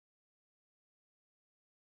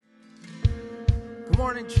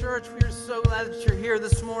morning, church. We are so glad that you're here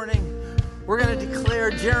this morning. We're going to declare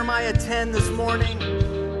Jeremiah 10 this morning.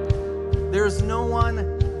 There is no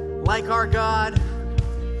one like our God.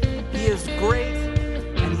 He is great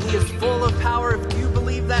and He is full of power. If you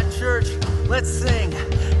believe that, church, let's sing.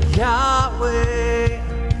 Yahweh,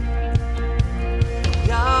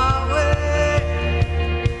 Yahweh,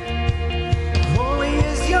 holy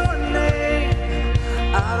is your name.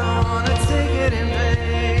 I don't want to take it in vain.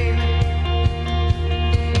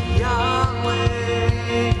 Yahweh,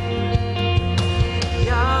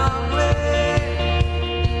 Yahweh,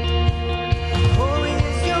 holy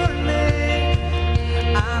is your name.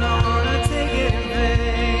 I don't want to take it in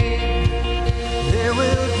vain. There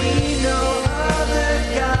will be no other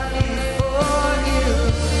God before you.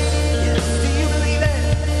 Yes, do you believe it?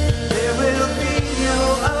 There will be no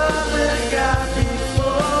other God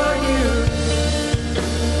before you.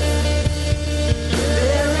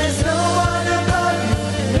 There is no one above you,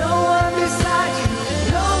 no one beside you,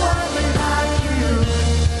 no one like you.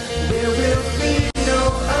 There will be no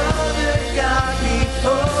other God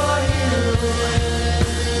before you.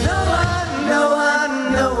 No one, no one,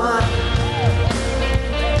 no one.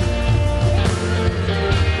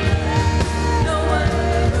 No one,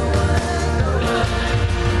 no one, no one.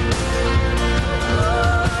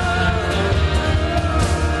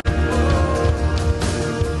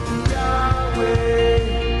 Yahweh,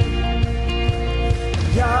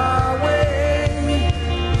 Yahweh,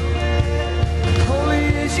 holy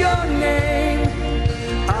is your name.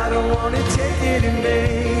 I don't want to take it in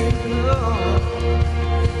vain. Oh.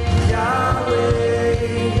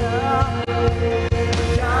 Yahweh, Yahweh,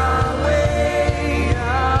 Yahweh,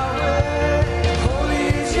 Yahweh, holy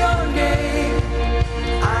is your name.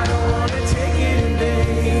 I don't want to take it in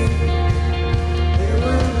vain. There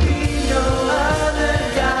will be no other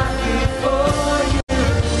God before you.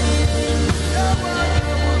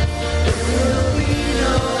 There will be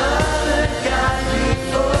no other God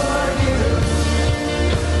before you.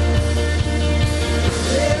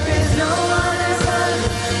 There is no one above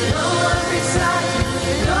you, no one beside you,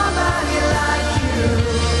 nobody like you.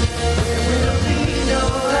 There will be no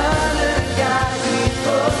other God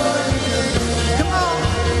before you. Come on,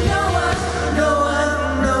 no one, no one,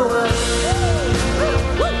 no one.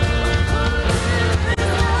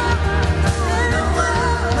 No one,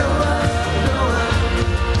 no one, no one.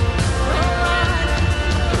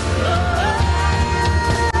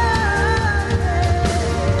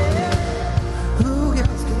 Who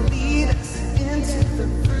else can lead us into the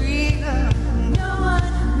freedom? No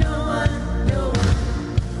one, no one, no one.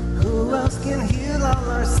 Who else can heal all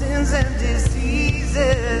our sins and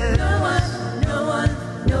diseases? No one, no one,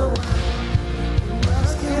 no one. Who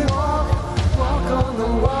else can walk on the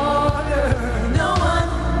water? No one,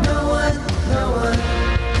 no one, no one.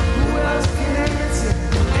 Who else can answer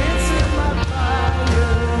my fire?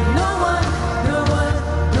 No one, no one,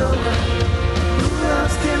 no one. Who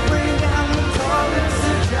else can bring down the tallest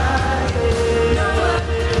of giants? No one,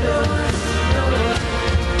 no one, no one.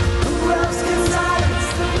 Who else can silence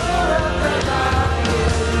the roar of the lion?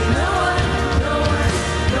 No one, no one,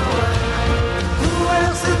 no one. Who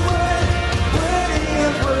else is worthy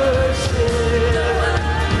of worship? No one,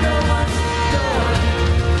 no one, no one.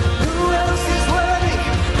 Who else is worthy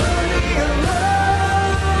of worship?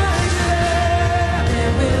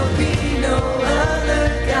 There will be no other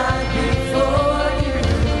God before you.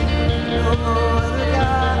 No other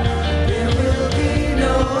God. There will be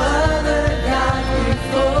no other God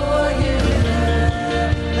before you.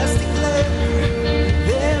 Let's declare.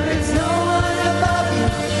 There is no one above you,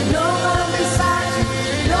 no one beside you,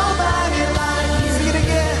 nobody like you. Sing it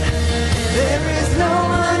again. There is no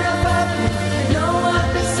one above you, no one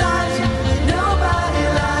beside you, nobody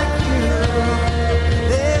like you.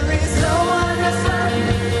 There is no one above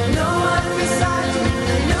you, no one beside you,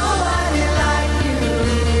 nobody like you.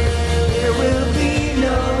 There will be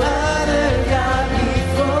no other God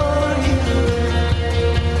before you.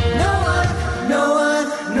 No one, no one,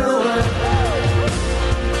 no one.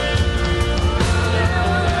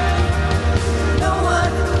 No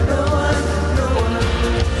one, no one, no one.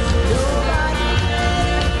 Nobody.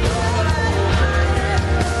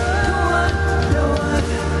 No one, no one,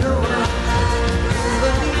 no one.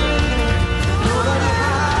 Nobody. Nobody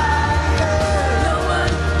higher. No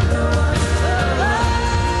one, no one.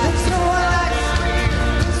 There's no one like you.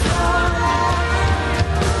 There's no one like you.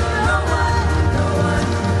 No one, no one,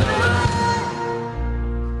 no one.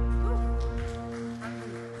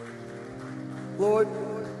 Lord,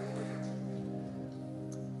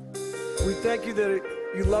 we thank you that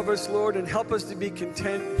you love us, Lord, and help us to be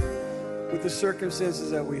content with the circumstances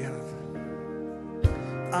that we have.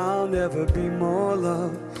 I'll never be more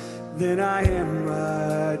loved than I am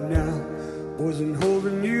right now. Wasn't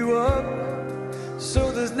holding you up,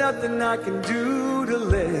 so there's nothing I can do to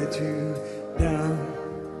let you down.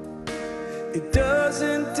 It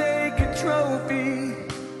doesn't take a trophy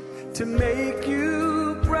to make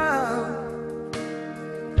you proud.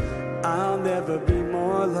 I'll never be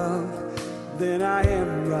more loved than I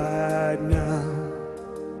am right now.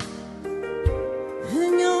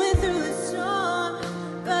 I'm going through a storm,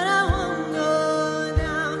 but I won't go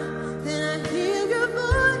down. Then I hear your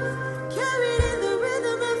voice, carried in the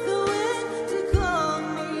rhythm of the wind to call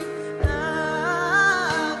me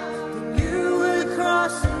out. When you would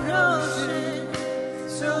cross an ocean,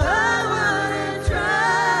 so I wouldn't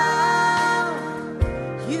drown.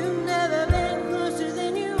 You've never been closer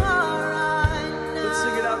than you are right now. Let's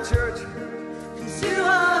sing it out, church. 'Cause you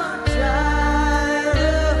are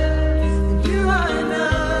Jireh, and you are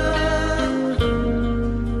enough.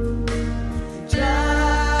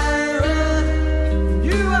 Jireh,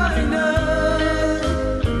 you are enough.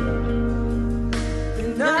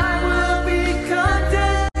 And I will be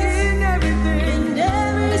content In everything, in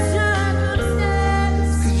every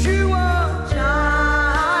circumstance. 'cause you are,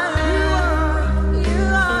 Jireh, you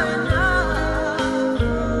are enough.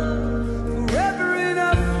 forever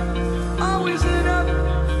enough, always enough,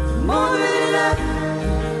 more than enough.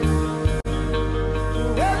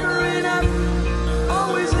 Forever enough,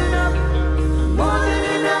 always enough, more than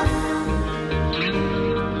enough.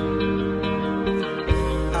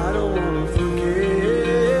 I don't wanna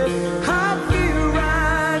forget how I feel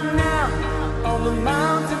right now on the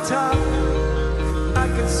mountaintop. I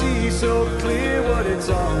can see so clear what it's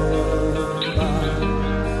all about.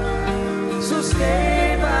 So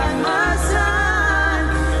stay by my side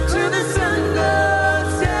till the sun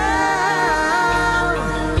goes down.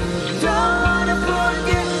 Don't wanna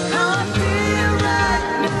forget how I feel right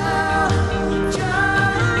now.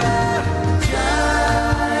 Jireh,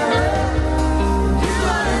 Jireh, you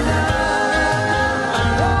are enough. I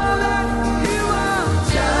know that you are.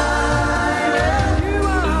 Jireh, you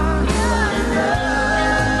are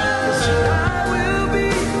enough. So I will be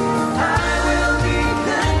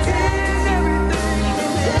content in everything.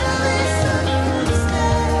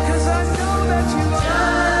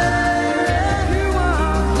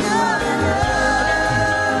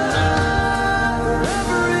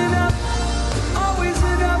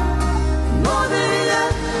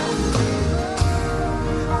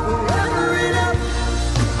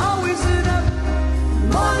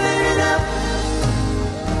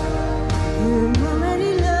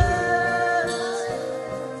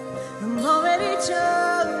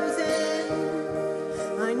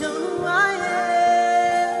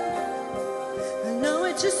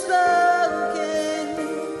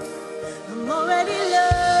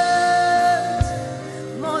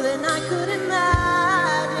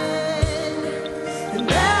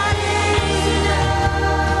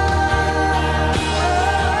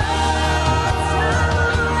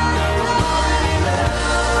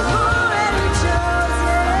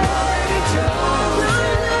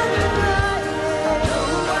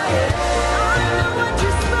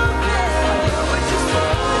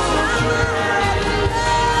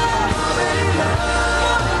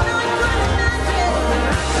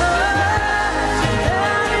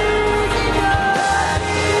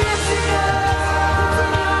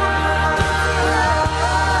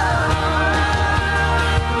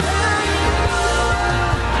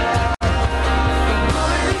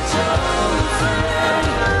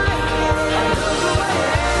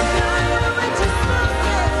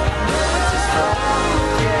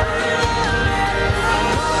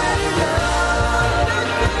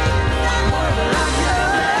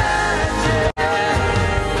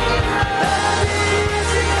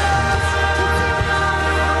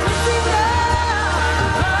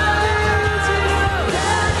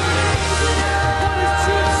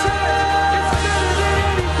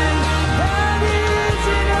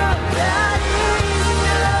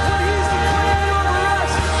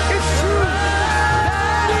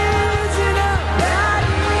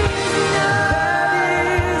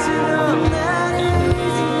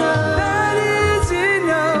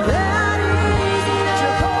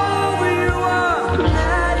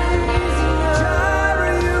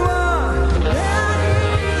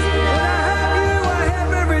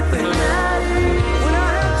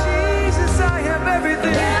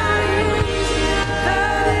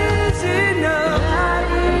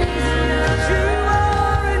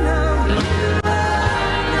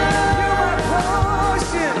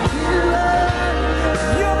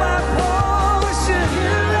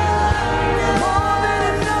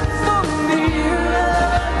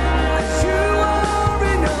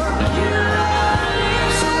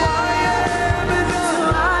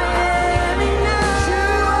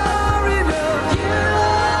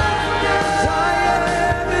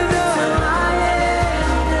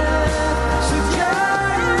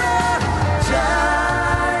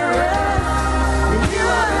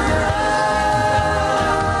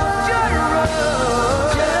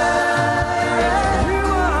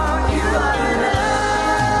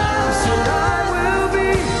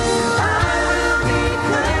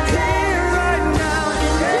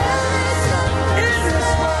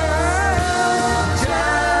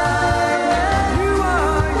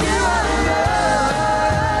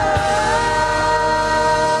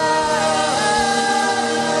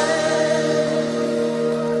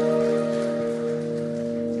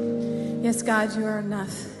 God, you are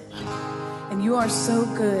enough. And you are so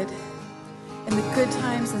good. In the good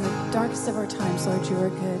times and the darkest of our times, Lord, you are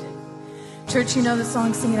good. Church, you know the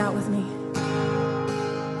song, sing it out with me.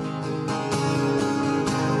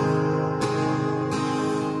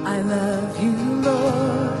 I love you,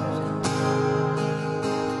 Lord.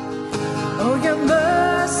 Oh, your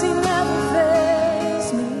mercy never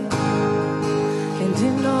fails me. And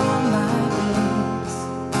in all my days,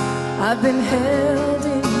 I've been held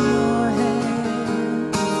in your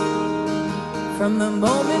hands. From the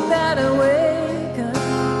moment that I wake up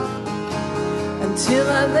until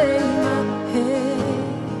I lay my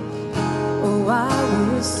head, oh, I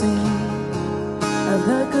will sing of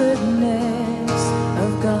the goodness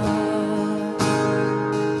of God.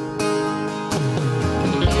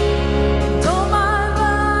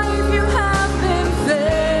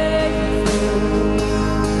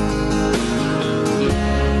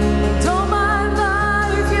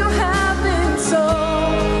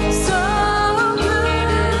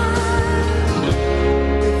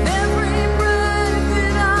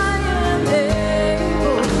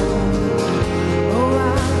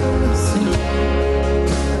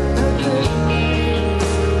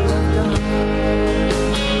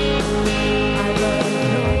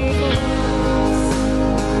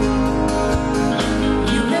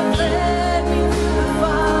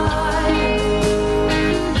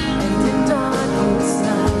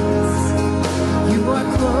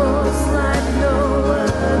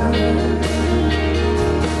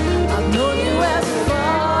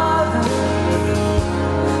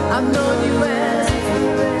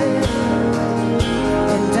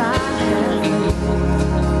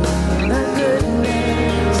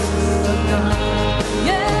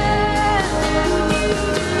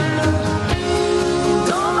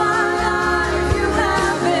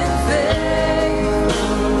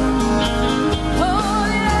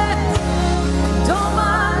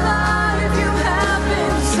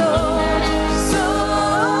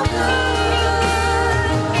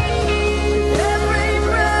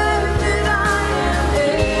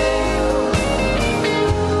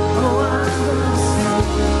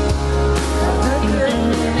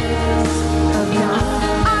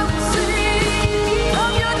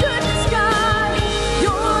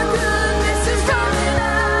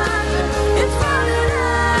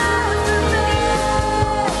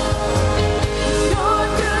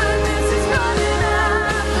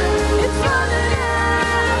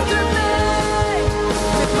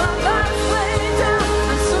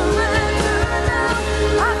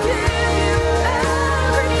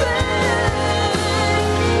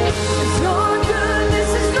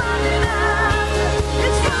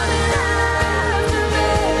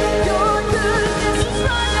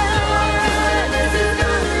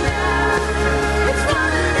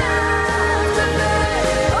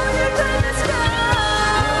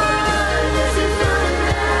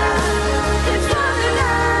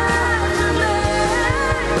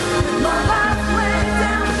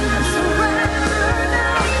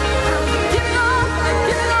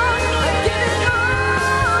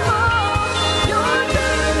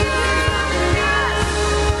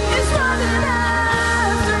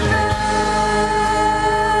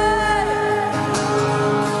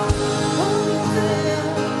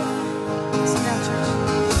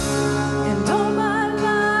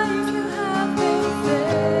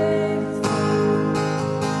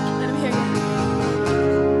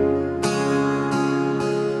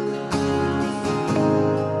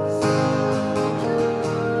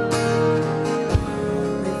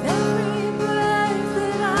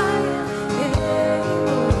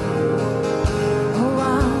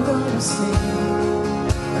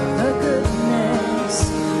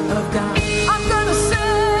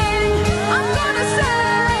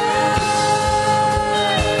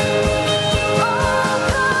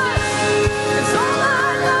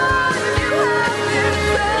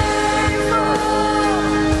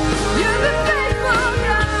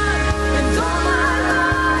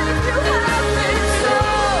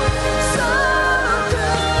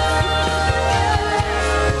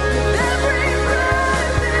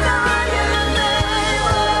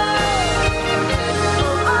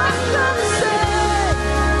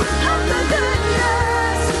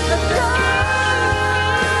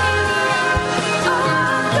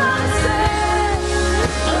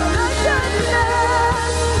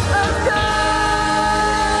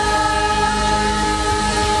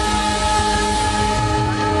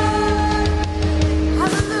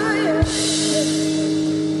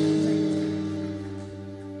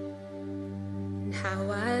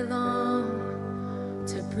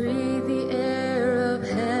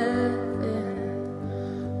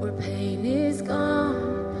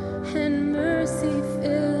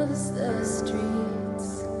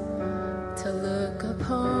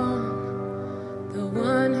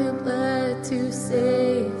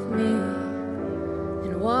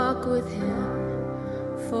 with him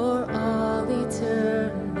for all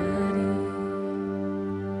eternity.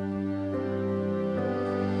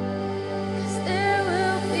 'Cause there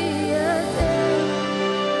will be a day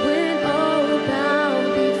when all will bow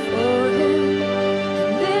before him,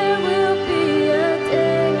 and there will be a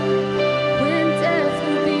day when death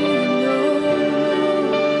will be no more.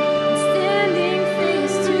 Standing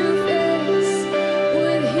face to face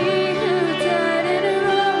with he who died and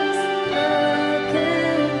rose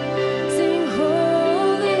again, sing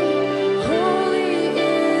holy, holy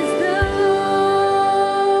is the Lord.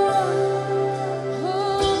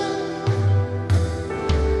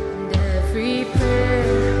 And every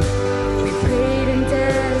prayer we prayed in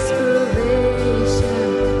desperation,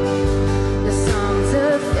 the songs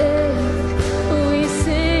of faith we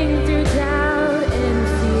sing through doubt and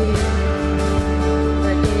fear.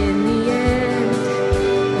 But in the end,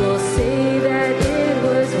 we'll say that it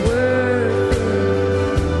was worth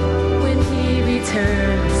it when he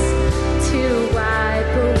returns to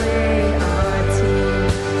wipe away our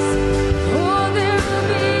tears. Oh, there will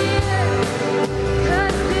be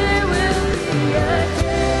a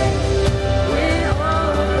day when all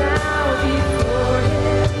will bow before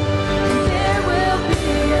him, and there will be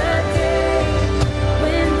a day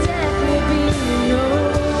when death will be no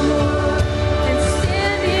more. And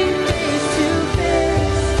standing face to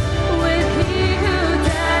face with he who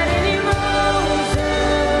died and he rose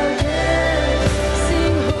again,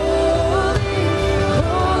 sing holy,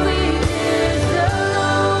 holy is the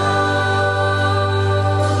Lord.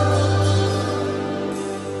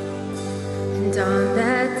 And on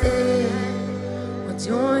that day, we'll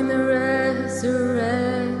join the resurrection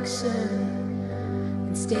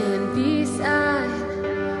and stand beside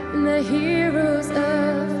the heroes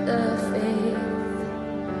of the faith.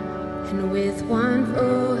 And with one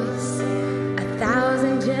voice,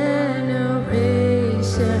 1,000 generations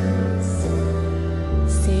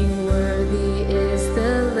sing, worthy is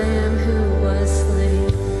the Lamb who was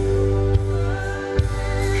slain.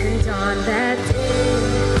 And on that day,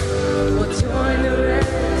 we'll join the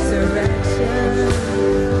resurrection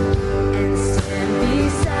and stand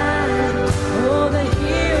beside all the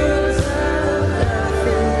heroes of the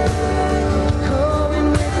faith. Oh, and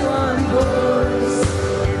with one voice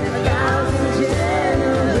and 1,000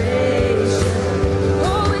 generations,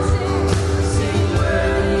 oh, we sing, sing,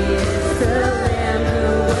 worthy is the Lamb who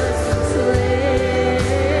was slain.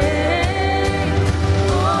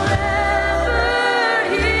 Forever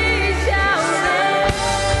he shall reign.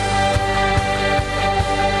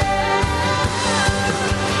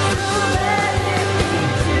 So let it be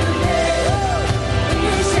today. We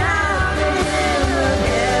shout the hymn of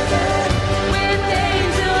heaven with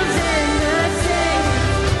angels and the saints.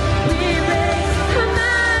 We raise a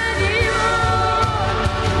mighty roar.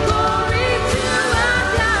 Glory to our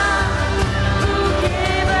God who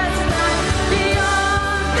gave us life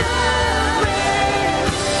beyond the grave.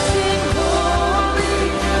 Sing holy,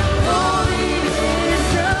 holy is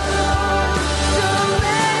the Lord. So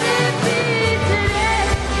let it be today.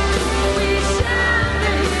 We shout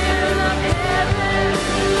the hymn of heaven,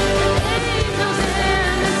 angels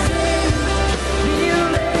and the saints. We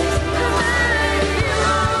raise a mighty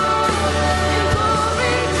roar, and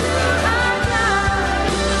glory to our God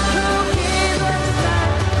who gave us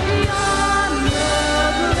life beyond the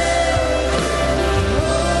grave.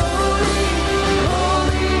 Holy,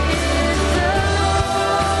 holy is the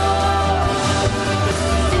Lord.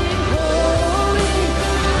 Sing holy,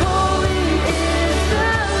 holy is the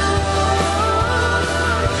Lord.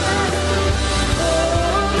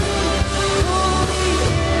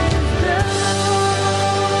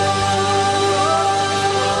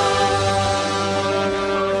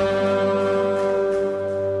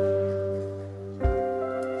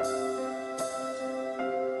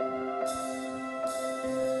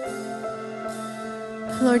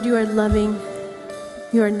 Lord, you are loving.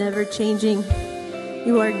 You are never changing.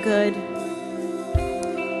 You are good.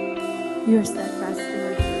 You are steadfast. You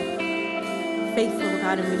are faithful,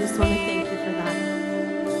 God, and we just want to thank you for that.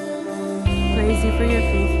 Praise you for your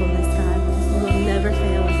faithfulness, God. You will never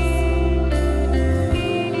fail us.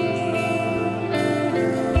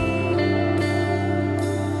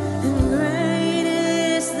 And great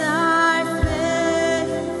is thy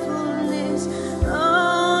faithfulness,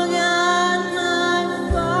 oh God, my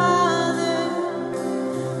Father.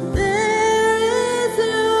 There is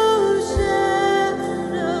no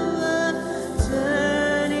shadow of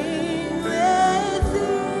turning with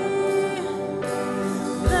thee.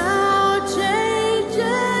 Thou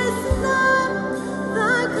changest not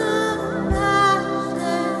thy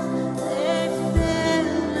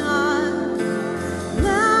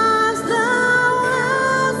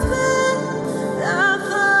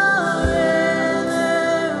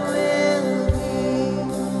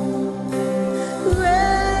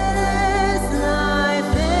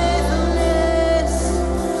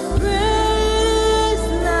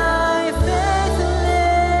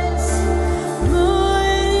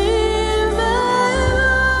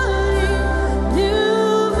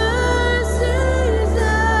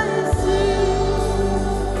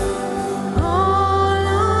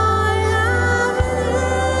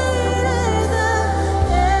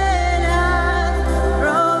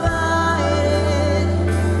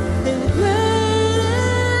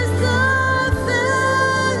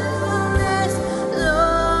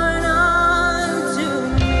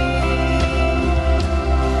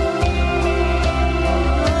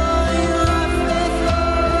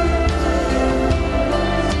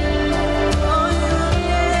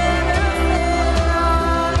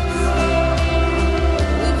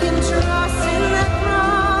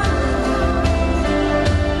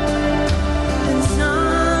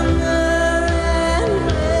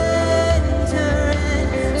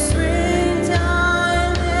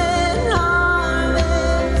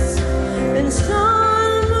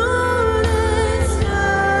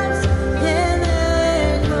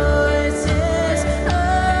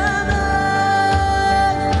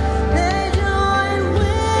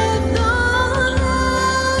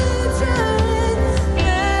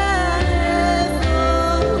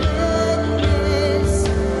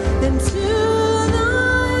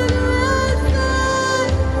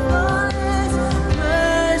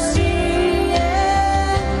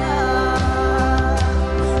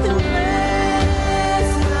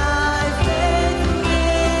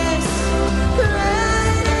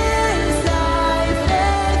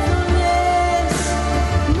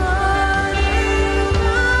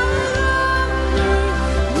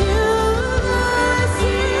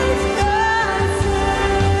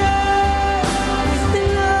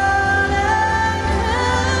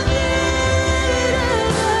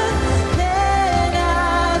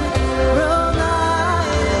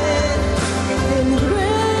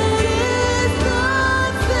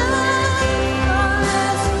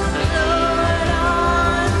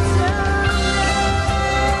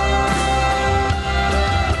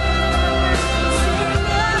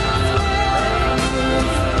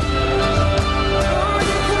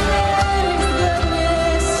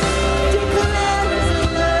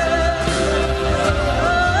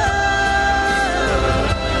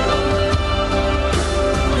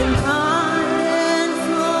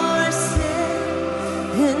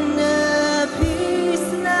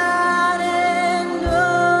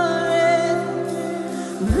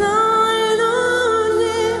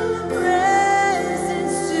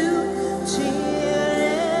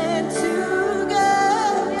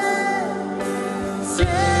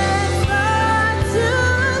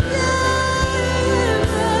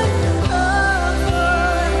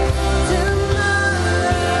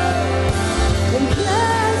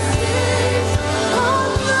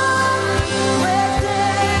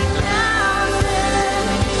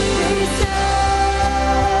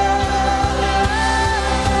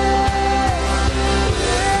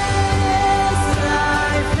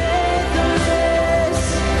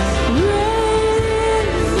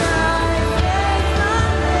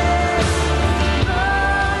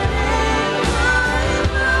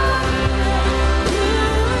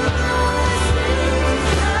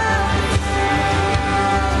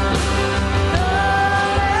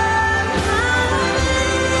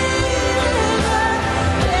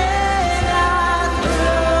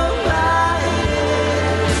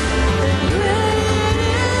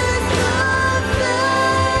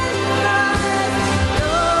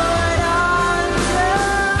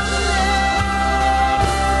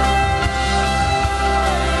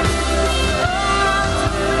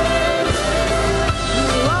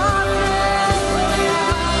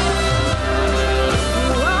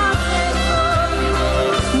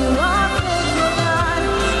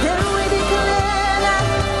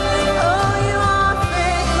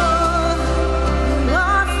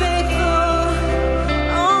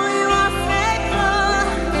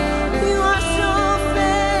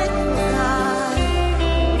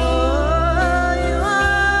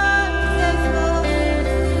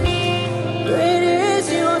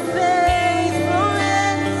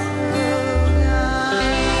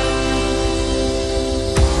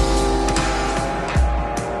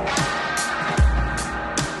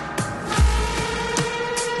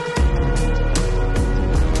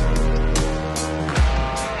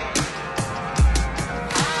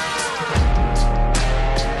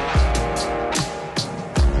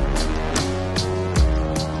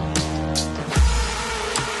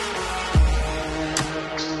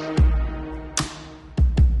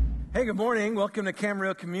Hey, good morning. Welcome to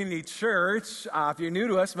Camarillo Community Church. If you're new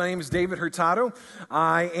to us, my name is David Hurtado.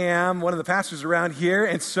 I am one of the pastors around here,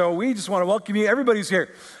 and so we just want to welcome you. Everybody's here,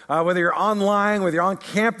 whether you're online, whether you're on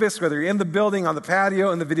campus, whether you're in the building, on the patio,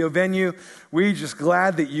 in the video venue. We're just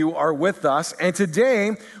glad that you are with us. And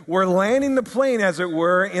today, we're landing the plane, as it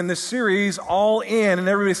were, in the series All In. And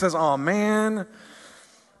everybody says, oh, man.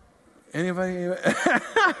 Anybody?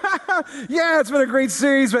 Yeah, it's been a great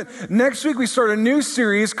series, but next week we start a new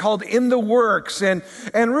series called In the Works, and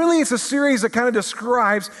really it's a series that kind of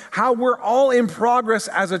describes how we're all in progress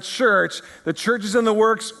as a church. The church is in the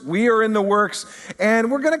works, we are in the works,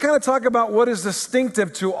 and we're going to kind of talk about what is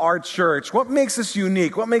distinctive to our church, what makes us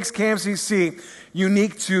unique, what makes KMCC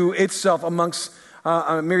unique to itself amongst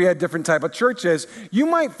a myriad different type of churches. You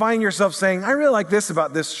might find yourself saying, I really like this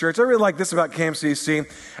about this church. I really like this about KMCC.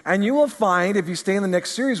 And you will find, if you stay in the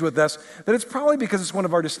next series with us, that it's probably because it's one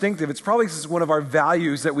of our distinctive. It's probably because it's one of our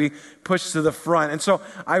values that we push to the front. And so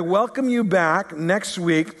I welcome you back next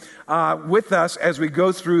week with us as we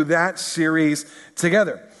go through that series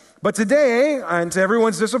together. But today, and to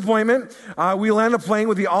everyone's disappointment, we land the plane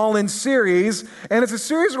with the All In series, and it's a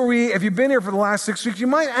series where if you've been here for the last 6 weeks, you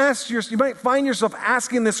might find yourself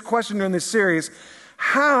asking this question during this series: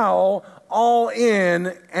 how all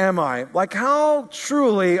in am I? Like, how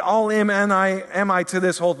truly all in am I to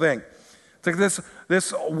this whole thing? It's like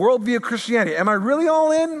this worldview of Christianity. Am I really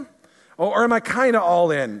all in, or am I kind of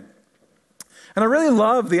all in? And I really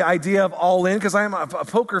love the idea of all in because I'm a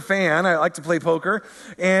poker fan. I like to play poker.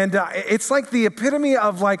 And it's like the epitome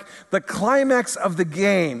of like the climax of the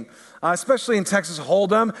game, especially in Texas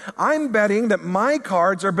Hold'em. I'm betting that my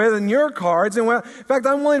cards are better than your cards. And in fact,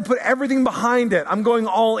 I'm willing to put everything behind it. I'm going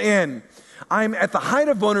all in. I'm at the height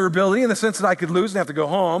of vulnerability in the sense that I could lose and have to go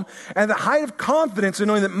home, and the height of confidence in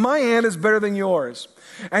knowing that my hand is better than yours.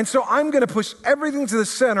 And so I'm going to push everything to the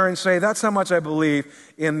center and say, that's how much I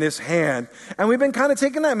believe in this hand. And we've been kind of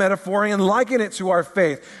taking that metaphor and likening it to our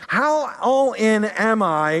faith. How all in am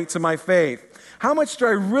I to my faith? How much do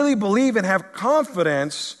I really believe and have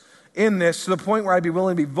confidence in this to the point where I'd be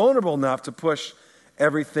willing to be vulnerable enough to push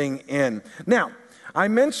everything in? Now, I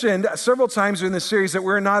mentioned several times during this series that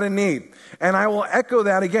we're not in need. And I will echo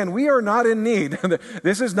that again. We are not in need.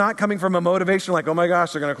 This is not coming from a motivation like, oh my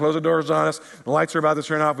gosh, they're going to close the doors on us. The lights are about to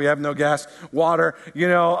turn off. We have no gas, water,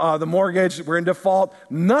 the mortgage, we're in default.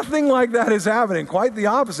 Nothing like that is happening. Quite the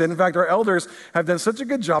opposite. In fact, our elders have done such a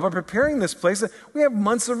good job of preparing this place that we have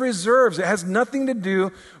months of reserves. It has nothing to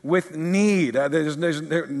do with need.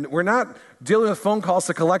 We're not dealing with phone calls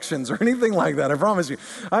to collections or anything like that, I promise you.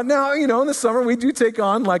 Now, in the summer, we do take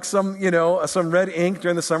on like some red ink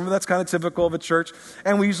during the summer. That's kind of typical of a church,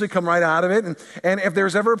 and we usually come right out of it. And if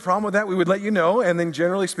there's ever a problem with that, we would let you know, and then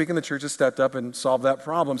generally speaking, the church has stepped up and solved that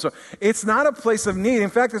problem. So it's not a place of need. In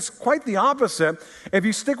fact, it's quite the opposite. If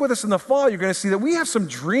you stick with us in the fall, you're going to see that we have some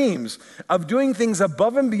dreams of doing things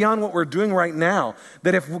above and beyond what we're doing right now,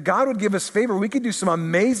 that if God would give us favor, we could do some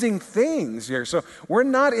amazing things here. So we're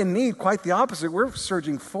not in need, quite the opposite. We're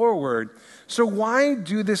surging forward. So why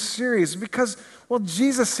do this series? Because,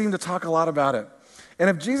 Jesus seemed to talk a lot about it. And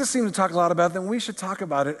if Jesus seemed to talk a lot about it, then we should talk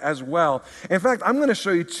about it as well. In fact, I'm going to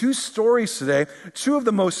show you two stories today, two of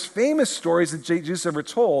the most famous stories that Jesus ever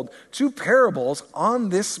told, two parables on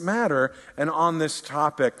this matter and on this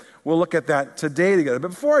topic. We'll look at that today together. But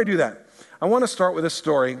before I do that, I want to start with a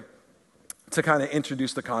story to kind of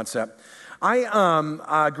introduce the concept.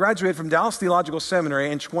 I graduated from Dallas Theological Seminary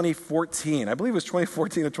in 2014. I believe it was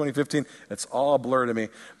 2014 or 2015. It's all a blur to me,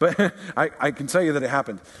 but I can tell you that it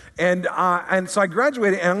happened. And so I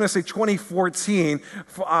graduated, and I'm going to say 2014,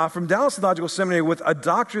 from Dallas Theological Seminary with a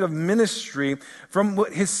doctorate of ministry from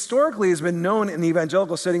what historically has been known in the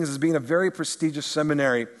evangelical settings as being a very prestigious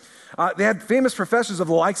seminary. They had famous professors of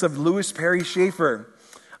the likes of Louis Perry Schaeffer,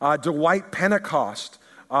 Dwight Pentecost,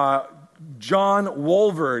 John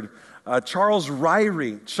Wolford, Charles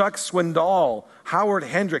Ryrie, Chuck Swindoll, Howard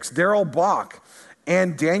Hendricks, Darrell Bach,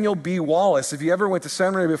 and Daniel B. Wallace. If you ever went to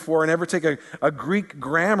seminary before and ever take a Greek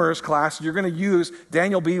grammars class, you're going to use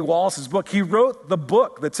Daniel B. Wallace's book. He wrote the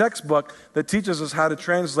book, the textbook, that teaches us how to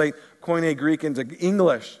translate Koine Greek into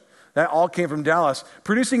English. That all came from Dallas.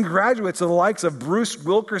 Producing graduates of the likes of Bruce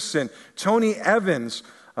Wilkerson, Tony Evans,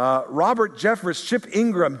 Robert Jeffress, Chip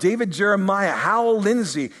Ingram, David Jeremiah, Howell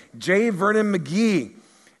Lindsey, J. Vernon McGee,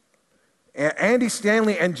 Andy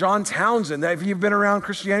Stanley, and John Townsend. If you've been around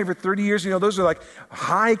Christianity for 30 years, those are like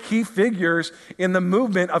high key figures in the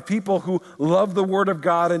movement of people who love the Word of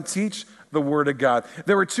God and teach the Word of God.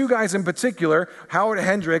 There were two guys in particular, Howard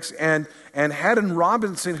Hendricks and Haddon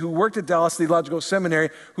Robinson, who worked at Dallas Theological Seminary,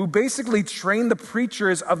 who basically trained the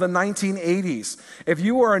preachers of the 1980s. If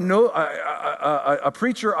you were a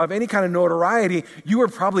preacher of any kind of notoriety, you were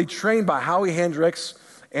probably trained by Howie Hendricks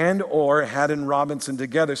and or Haddon Robinson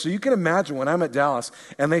together. So you can imagine when I'm at Dallas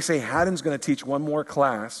and they say Haddon's going to teach one more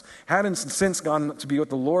class. Haddon's since gone to be with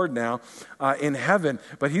the Lord now in heaven,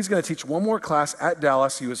 but he's going to teach one more class at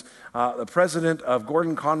Dallas. He was the president of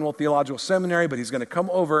Gordon Conwell Theological Seminary, but he's going to come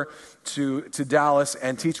over to Dallas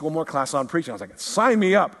and teach one more class on preaching. I was like, sign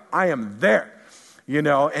me up. I am there. You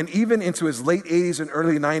know, and even into his late 80s and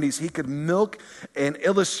early 90s, he could milk an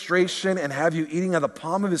illustration and have you eating out of the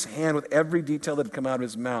palm of his hand with every detail that had come out of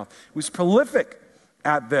his mouth. He was prolific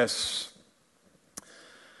at this.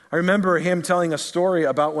 I remember him telling a story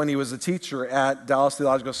about when he was a teacher at Dallas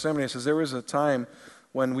Theological Seminary. He says, there was a time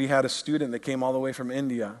when we had a student that came all the way from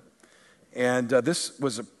India. And this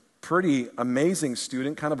was a pretty amazing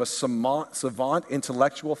student, kind of a savant,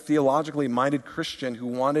 intellectual, theologically minded Christian who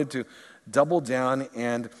wanted to double down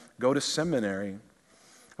and go to seminary. And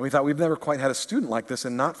we thought, we've never quite had a student like this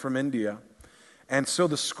and not from India. And so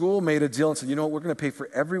the school made a deal and said, you know what, we're going to pay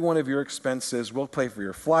for every one of your expenses. We'll pay for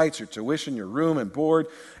your flights, your tuition, your room and board,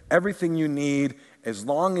 everything you need, as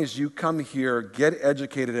long as you come here, get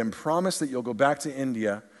educated, and promise that you'll go back to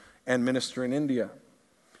India and minister in India.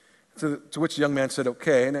 To which the young man said,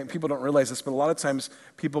 okay. And people don't realize this, but a lot of times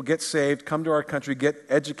people get saved, come to our country, get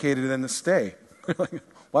educated, and then stay.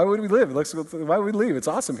 Why would we live? Why would we leave? It's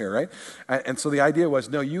awesome here, right? And so the idea was,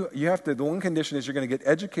 no, you have to, the one condition is you're going to get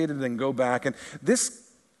educated and then go back. And this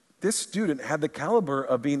student had the caliber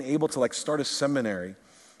of being able to start a seminary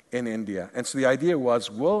in India. And so the idea was,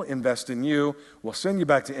 we'll invest in you, we'll send you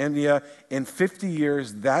back to India. In 50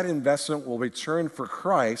 years, that investment will return for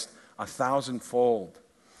Christ 1,000-fold.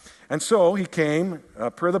 And so he came,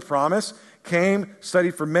 per the promise, came,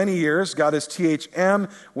 studied for many years, got his THM,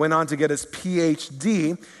 went on to get his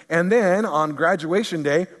PhD, and then on graduation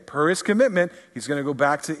day, per his commitment, he's going to go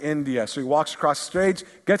back to India. So he walks across the stage,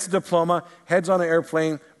 gets a diploma, heads on an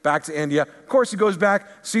airplane back to India. Of course, he goes back,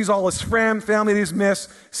 sees all his family that he's missed,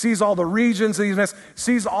 sees all the regions that he's missed,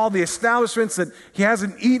 sees all the establishments that he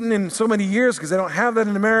hasn't eaten in so many years because they don't have that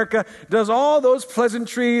in America, does all those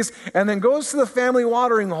pleasantries, and then goes to the family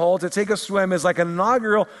watering hole to take a swim as like an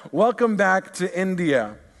inaugural welcome back to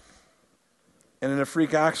India. And in a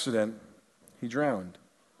freak accident, he drowned.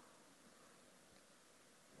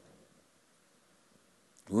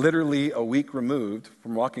 Literally a week removed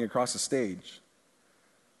from walking across the stage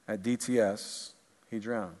at DTS, he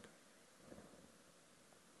drowned.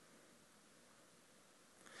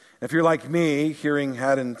 If you're like me, hearing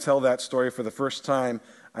Haddon tell that story for the first time,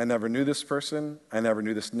 I never knew this person, I never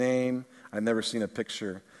knew this name, I'd never seen a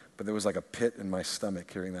picture, but there was like a pit in my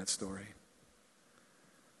stomach hearing that story.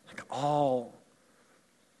 Like all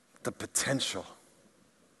the potential.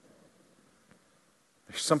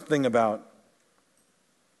 There's something about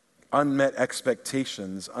unmet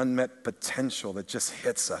expectations, unmet potential that just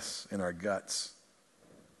hits us in our guts.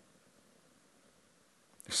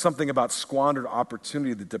 There's something about squandered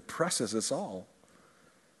opportunity that depresses us all,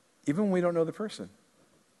 even when we don't know the person.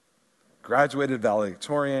 Graduated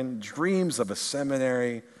valedictorian, dreams of a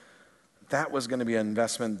seminary. That was going to be an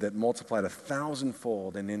investment that multiplied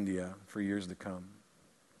 1,000-fold in India for years to come.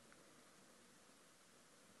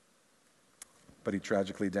 But he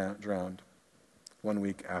tragically drowned 1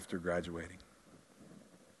 week after graduating.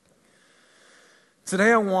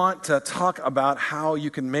 Today I want to talk about how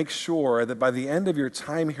you can make sure that by the end of your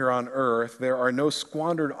time here on earth, there are no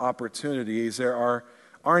squandered opportunities, there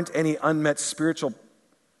aren't any unmet spiritual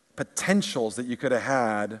potentials that you could have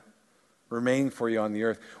had remaining for you on the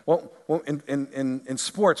earth. Well, in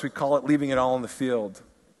sports, we call it leaving it all on the field.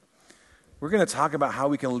 We're going to talk about how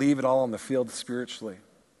we can leave it all on the field spiritually.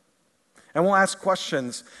 And we'll ask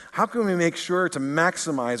questions. How can we make sure to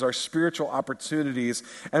maximize our spiritual opportunities?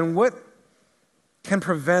 And what can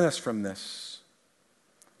prevent us from this?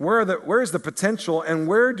 Where is the potential and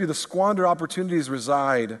where do the squandered opportunities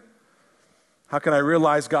reside? How can I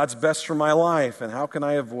realize God's best for my life? And how can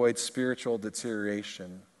I avoid spiritual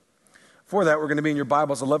deterioration? For that, we're going to be in your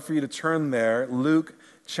Bibles. I'd love for you to turn there, Luke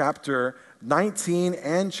chapter 19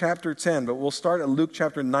 and chapter 10. But we'll start at Luke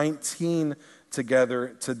chapter 19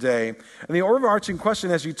 together today. And the overarching question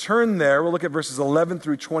as you turn there, we'll look at verses 11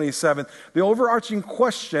 through 27. The overarching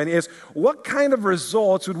question is, what kind of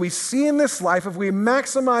results would we see in this life if we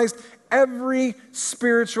maximized every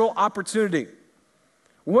spiritual opportunity?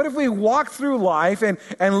 What if we walked through life and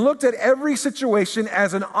looked at every situation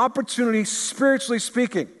as an opportunity, spiritually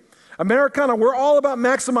speaking? Americana, we're all about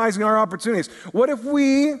maximizing our opportunities. What if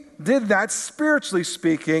we did that spiritually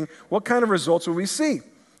speaking? What kind of results will we see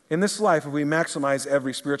in this life if we maximize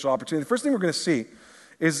every spiritual opportunity? The first thing we're going to see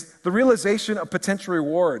is the realization of potential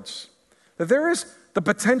rewards. That there is the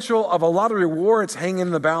potential of a lot of rewards hanging in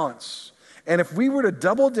the balance. And if we were to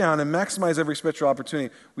double down and maximize every spiritual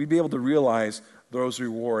opportunity, we'd be able to realize those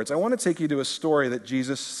rewards. I want to take you to a story that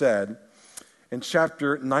Jesus said in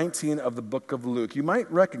chapter 19 of the book of Luke. You might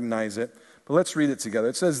recognize it, but let's read it together.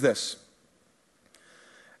 It says this: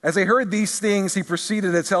 As they heard these things, he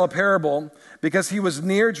proceeded to tell a parable because he was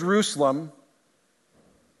near Jerusalem.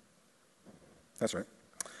 That's right.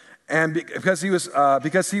 And because he was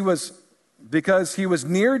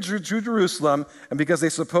near Jerusalem, and because they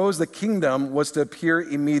supposed the kingdom was to appear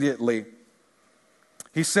immediately.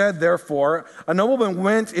 He said, therefore, a nobleman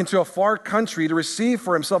went into a far country to receive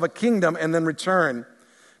for himself a kingdom and then return.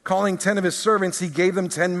 Calling 10 of his servants, he gave them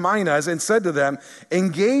 10 minas and said to them,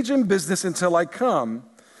 engage in business until I come.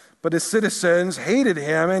 But his citizens hated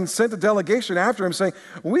him and sent a delegation after him, saying,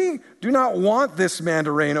 we do not want this man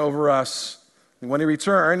to reign over us. And when he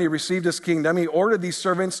returned, he received his kingdom. He ordered these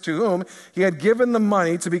servants to whom he had given the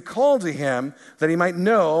money to be called to him, that he might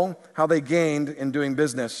know how they gained in doing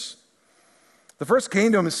business. The first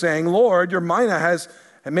came to him saying, Lord, your mina has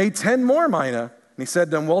made 10 more mina. And he said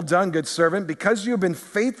to them, well done, good servant. Because you have been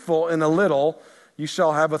faithful in a little, you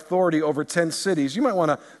shall have authority over 10 cities. You might want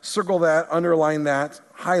to circle that, underline that,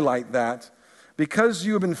 highlight that. Because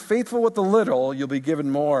you have been faithful with the little, you'll be given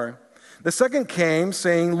more. The second came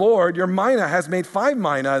saying, Lord, your mina has made 5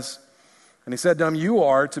 minas. And he said to him, you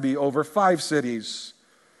are to be over 5 cities.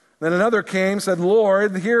 Then another came, said,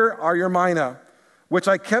 Lord, here are your mina, which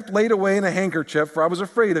I kept laid away in a handkerchief, for I was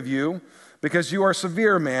afraid of you, because you are a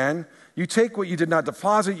severe man. You take what you did not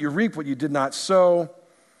deposit, you reap what you did not sow.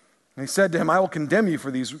 And he said to him, I will condemn you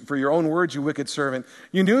for your own words, you wicked servant.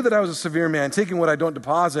 You knew that I was a severe man, taking what I don't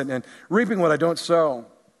deposit and reaping what I don't sow.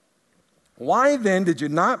 Why then did you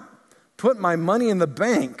not put my money in the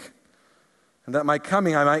bank, and that my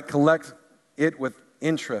coming I might collect it with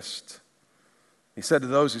interest? He said to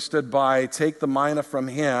those who stood by, take the mina from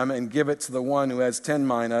him and give it to the one who has 10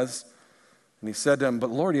 minas. And he said to him, but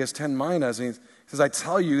Lord, he has 10 minas. And he says, I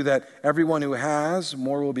tell you that everyone who has,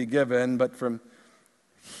 more will be given, but from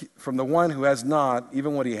the one who has not,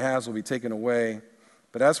 even what he has will be taken away.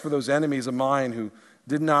 But as for those enemies of mine who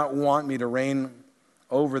did not want me to reign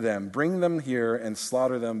over them, bring them here and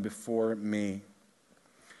slaughter them before me.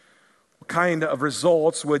 What kind of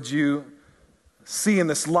results would you see in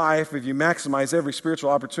this life if you maximize every spiritual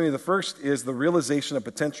opportunity? The first is the realization of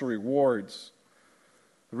potential rewards.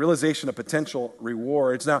 The realization of potential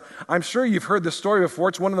rewards. Now, I'm sure you've heard this story before.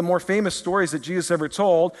 It's one of the more famous stories that Jesus ever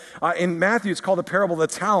told. In Matthew, it's called the parable of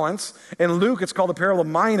the talents. In Luke, it's called the parable of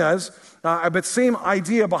minas. But same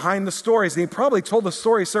idea behind the stories. And he probably told the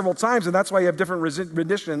story several times, and that's why you have different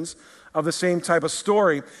renditions of the same type of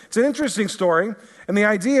story. It's an interesting story, and the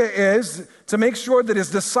idea is to make sure that his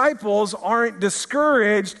disciples aren't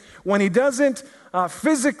discouraged when he doesn't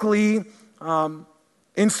physically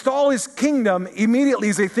install his kingdom immediately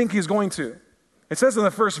as they think he's going to. It says in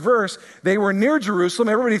the first verse, they were near Jerusalem.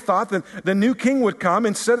 Everybody thought that the new king would come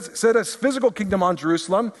and set his physical kingdom on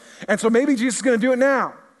Jerusalem, and so maybe Jesus is going to do it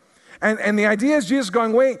now. And the idea is Jesus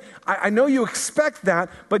going, wait, I know you expect that,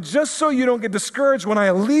 but just so you don't get discouraged when I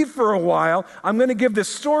leave for a while, I'm going to give this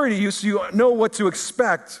story to you so you know what to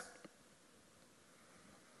expect.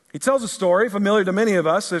 He tells a story familiar to many of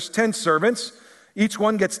us. There's 10 servants. Each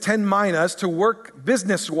one gets 10 minas to work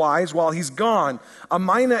business-wise while he's gone. A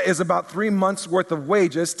mina is about 3 months' worth of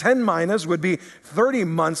wages. 10 minas would be 30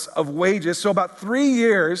 months of wages. So about 3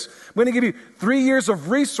 years. I'm going to give you 3 years of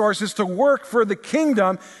resources to work for the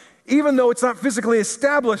kingdom, even though it's not physically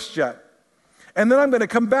established yet. And then I'm going to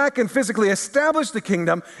come back and physically establish the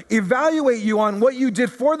kingdom, evaluate you on what you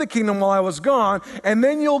did for the kingdom while I was gone, and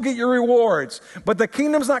then you'll get your rewards. But the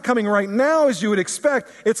kingdom's not coming right now as you would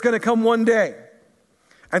expect. It's going to come one day.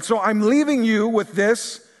 And so I'm leaving you with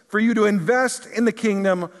this for you to invest in the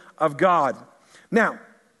kingdom of God. Now,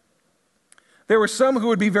 there were some who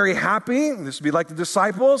would be very happy, this would be like the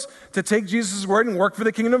disciples, to take Jesus' word and work for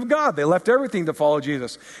the kingdom of God. They left everything to follow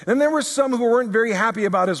Jesus. And there were some who weren't very happy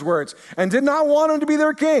about his words and did not want him to be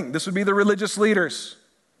their king. This would be the religious leaders.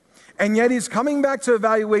 And yet he's coming back to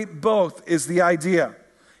evaluate both, is the idea.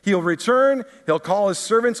 He'll return, he'll call his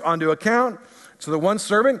servants onto account. So the one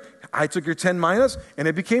servant, I took your 10 minas, and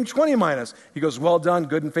it became 20 minas. He goes, well done,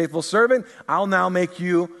 good and faithful servant. I'll now make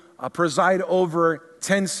you preside over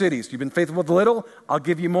 10 cities. You've been faithful with little, I'll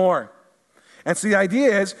give you more. And so the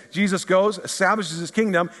idea is Jesus goes, establishes his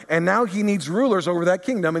kingdom, and now he needs rulers over that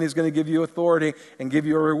kingdom, and he's going to give you authority and give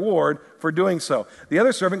you a reward for doing so. The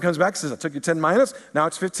other servant comes back and says, I took you 10 minas, now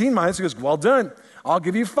it's 15 minas. He goes, well done. I'll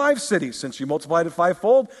give you 5 cities. Since you multiplied it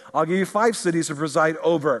 5-fold, I'll give you 5 cities to preside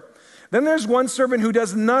over. Then there's one servant who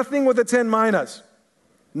does nothing with the 10 minas,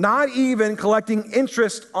 not even collecting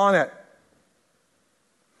interest on it.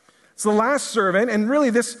 It's the last servant, and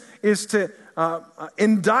really this is to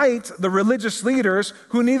indict the religious leaders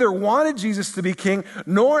who neither wanted Jesus to be king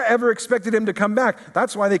nor ever expected him to come back.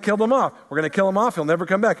 That's why they killed him off. We're going to kill him off. He'll never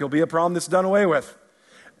come back. He'll be a problem that's done away with.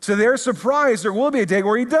 To their surprise, there will be a day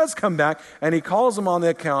where he does come back, and he calls them on the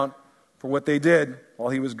account for what they did while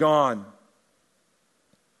he was gone.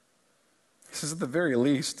 He says, at the very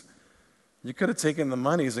least, you could have taken the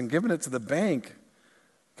monies and given it to the bank.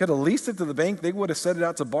 Could have leased it to the bank. They would have set it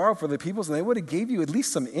out to borrow for the peoples, and they would have gave you at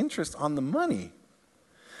least some interest on the money.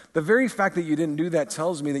 The very fact that you didn't do that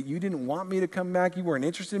tells me that you didn't want me to come back. You weren't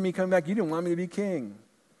interested in me coming back. You didn't want me to be king.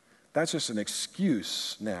 That's just an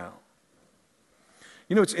excuse now.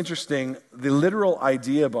 You know, it's interesting. The literal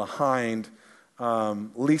idea behind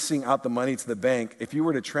leasing out the money to the bank, if you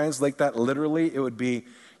were to translate that literally, it would be,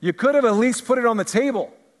 you could have at least put it on the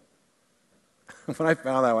table. When I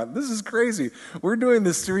found that one, this is crazy. We're doing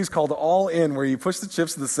this series called All In, where you push the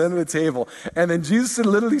chips to the center of the table, and then Jesus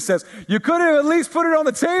literally says, you could have at least put it on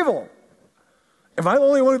the table. Am I the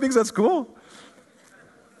only one who thinks that's cool?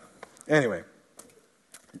 Anyway,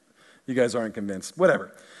 you guys aren't convinced.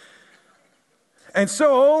 Whatever. And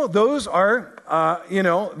so those are,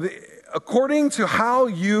 according to how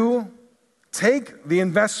you take the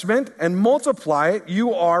investment and multiply it,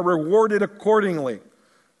 you are rewarded accordingly.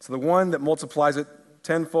 So the one that multiplies it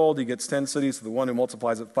tenfold, he gets 10 cities. So the one who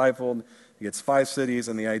multiplies it 5-fold, he gets 5 cities.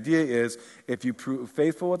 And the idea is, if you prove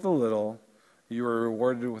faithful with the little, you are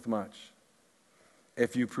rewarded with much.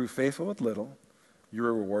 If you prove faithful with little, you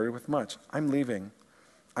are rewarded with much. I'm leaving.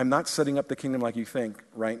 I'm not setting up the kingdom like you think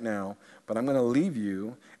right now, but I'm going to leave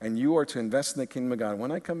you, and you are to invest in the kingdom of God.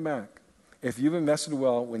 When I come back, if you've invested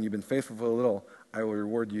well, when you've been faithful for a little, I will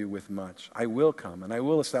reward you with much. I will come, and I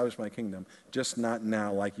will establish my kingdom, just not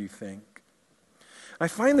now like you think. I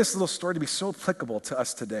find this little story to be so applicable to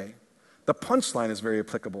us today. The punchline is very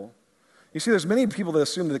applicable. You see, there's many people that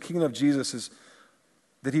assume that the kingdom of Jesus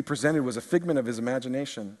that he presented was a figment of his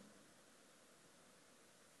imagination.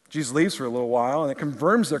 Jesus leaves for a little while, and it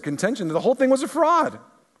confirms their contention that the whole thing was a fraud.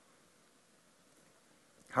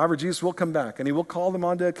 However, Jesus will come back, and he will call them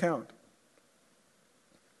onto account,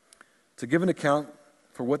 to give an account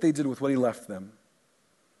for what they did with what he left them.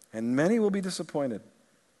 And many will be disappointed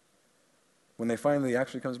when they find that he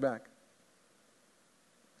actually comes back.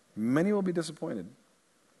 Many will be disappointed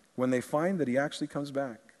when they find that he actually comes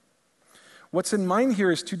back. What's in mind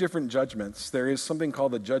here is 2 different judgments. There is something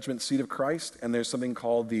called the judgment seat of Christ, and there's something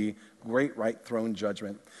called the great white throne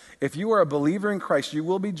judgment. If you are a believer in Christ, you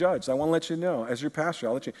will be judged. I want to let you know, as your pastor,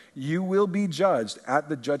 I'll let you know, you will be judged at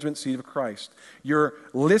the judgment seat of Christ. Your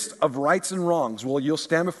list of rights and wrongs, you'll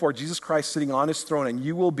stand before Jesus Christ sitting on his throne, and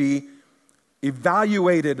you will be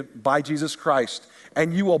evaluated by Jesus Christ,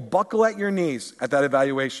 and you will buckle at your knees at that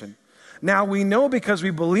evaluation. Now, we know because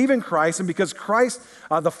we believe in Christ and because Christ,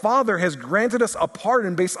 the Father, has granted us a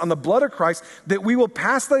pardon based on the blood of Christ, that we will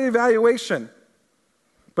pass that evaluation.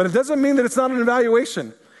 But it doesn't mean that it's not an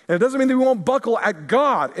evaluation. And it doesn't mean that we won't buckle at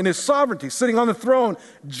God in his sovereignty, sitting on the throne,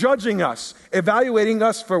 judging us, evaluating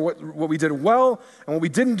us for what we did well and what we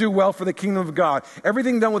didn't do well for the kingdom of God.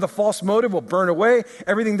 Everything done with a false motive will burn away.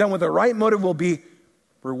 Everything done with the right motive will be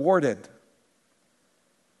rewarded.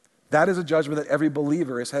 That is a judgment that every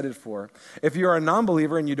believer is headed for. If you're a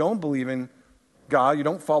non-believer and you don't believe in God, you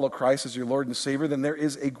don't follow Christ as your Lord and Savior, then there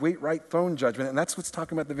is a great white throne judgment, and that's what's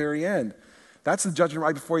talking about at the very end. That's the judgment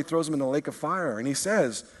right before he throws them in the lake of fire. And he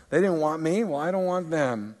says, they didn't want me, well, I don't want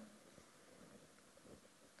them.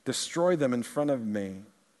 Destroy them in front of me.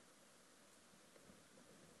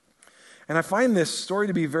 And I find this story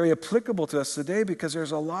to be very applicable to us today because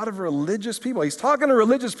there's a lot of religious people. He's talking to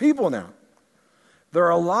religious people now. There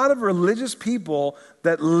are a lot of religious people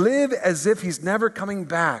that live as if he's never coming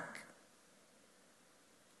back.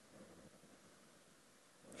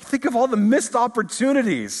 Think of all the missed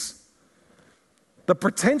opportunities, the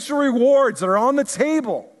potential rewards that are on the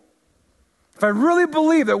table. If I really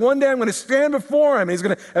believe that one day I'm going to stand before him and he's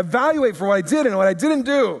going to evaluate for what I did and what I didn't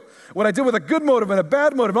do, what I did with a good motive and a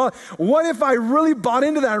bad motive, what if I really bought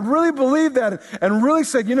into that and really believed that and really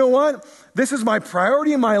said, you know what, this is my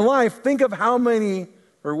priority in my life. Think of how many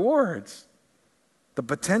rewards, the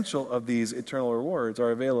potential of these eternal rewards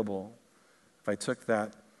are available if I took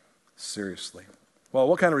that seriously. Well,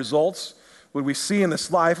 what kind of results would we see in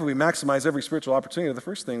this life if we maximize every spiritual opportunity? The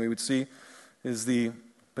first thing we would see is the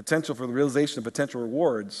potential for the realization of potential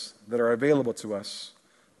rewards that are available to us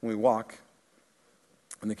when we walk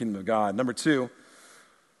in the kingdom of God. Number two,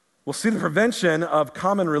 we'll see the prevention of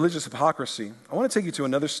common religious hypocrisy. I want to take you to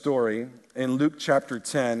another story in Luke chapter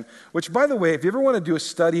 10, which, by the way, if you ever want to do a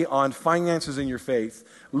study on finances in your faith,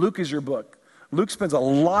 Luke is your book. Luke spends a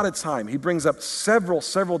lot of time. He brings up several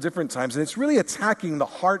different times, and it's really attacking the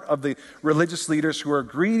heart of the religious leaders who are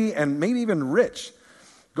greedy and maybe even rich,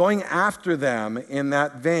 going after them in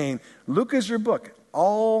that vein. Luke is your book,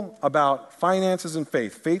 all about finances and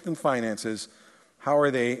faith and finances. How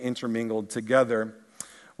are they intermingled together?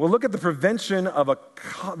 We'll look at the prevention of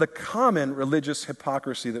the common religious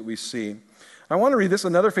hypocrisy that we see. I want to read this,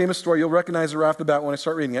 another famous story. You'll recognize it right off the bat when I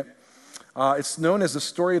start reading it. It's known as the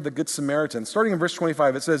story of the Good Samaritan. Starting in verse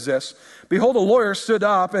 25, it says this: "Behold, a lawyer stood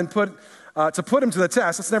up and put him to the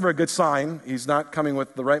test." That's never a good sign. He's not coming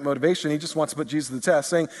with the right motivation. He just wants to put Jesus to the test,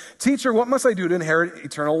 saying, "Teacher, what must I do to inherit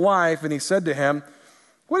eternal life?" And he said to him,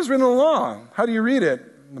 "What is written in the law? How do you read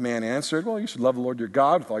it?" The man answered, "Well, you should love the Lord your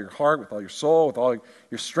God with all your heart, with all your soul, with all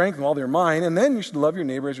your strength, and all your mind, and then you should love your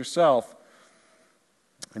neighbor as yourself."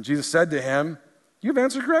 And Jesus said to him, "You've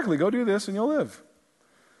answered correctly. Go do this and you'll live."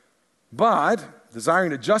 But,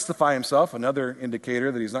 desiring to justify himself, another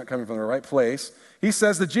indicator that he's not coming from the right place, he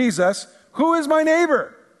says to Jesus, "Who is my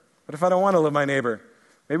neighbor? What if I don't want to love my neighbor?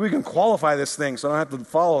 Maybe we can qualify this thing so I don't have to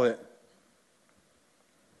follow it."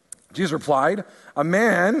 Jesus replied, "A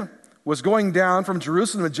man was going down from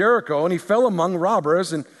Jerusalem to Jericho, and he fell among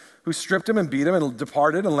robbers, and who stripped him and beat him and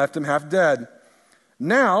departed and left him half dead.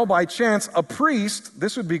 Now, by chance, a priest,"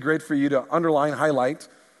 this would be great for you to underline, highlight,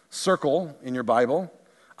 circle in your Bible,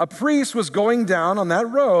 "a priest was going down on that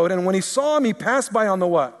road, and when he saw him, he passed by on the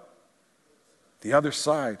what? The other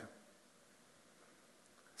side.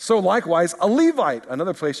 So likewise, a Levite,"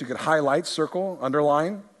 another place you could highlight, circle,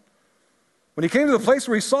 underline. "When he came to the place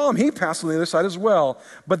where he saw him, he passed on the other side as well.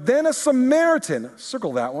 But then a Samaritan,"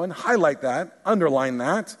 circle that one, highlight that, underline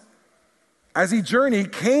that, "as he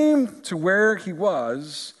journeyed, came to where he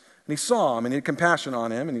was, and he saw him, and he had compassion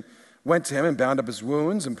on him, and he went to him and bound up his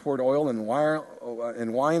wounds and poured oil and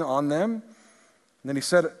wine on them. And then he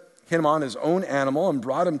set him on his own animal and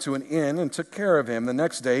brought him to an inn and took care of him. The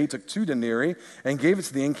next day he took 2 denarii and gave it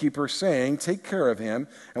to the innkeeper, saying, 'Take care of him,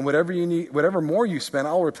 and whatever you need, whatever more you spend,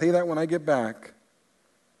 I'll repay that when I get back.'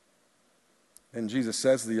 And Jesus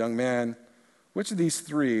says to the young man, 'Which of these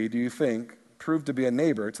 3 do you think proved to be a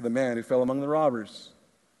neighbor to the man who fell among the robbers?'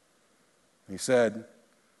 And he said,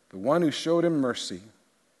 'The one who showed him mercy.'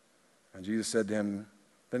 And Jesus said to him,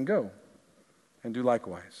 'Then go and do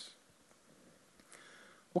likewise.'"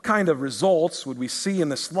 What kind of results would we see in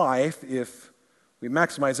this life if we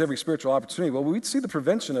maximize every spiritual opportunity? Well, we'd see the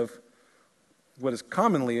prevention of what is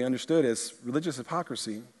commonly understood as religious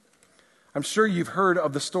hypocrisy. I'm sure you've heard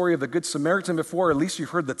of the story of the Good Samaritan before, or at least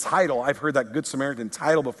you've heard the title. I've heard that Good Samaritan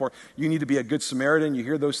title before. You need to be a good Samaritan. You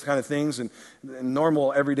hear those kind of things in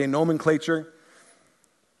normal, everyday nomenclature.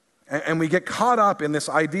 And we get caught up in this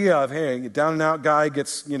idea of, hey, a down-and-out guy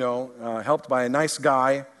gets, helped by a nice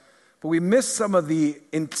guy. But we miss some of the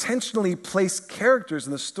intentionally placed characters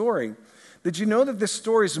in the story. Did you know that this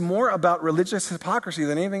story is more about religious hypocrisy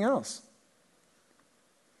than anything else?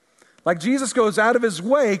 Like Jesus goes out of his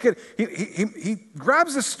way. He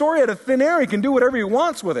grabs this story out of thin air. He can do whatever he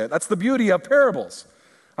wants with it. That's the beauty of parables.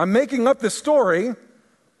 I'm making up this story,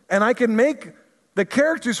 and I can make the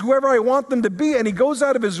characters whoever I want them to be, and he goes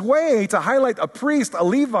out of his way to highlight a priest, a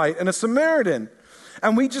Levite, and a Samaritan.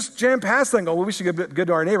 And we just jam past that and go, well, we should get good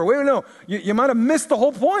to our neighbor. Wait, no, you might have missed the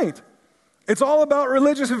whole point. It's all about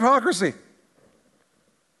religious hypocrisy.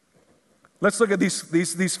 Let's look at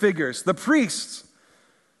these figures. The priests,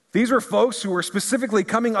 these were folks who were specifically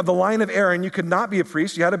coming of the line of Aaron. You could not be a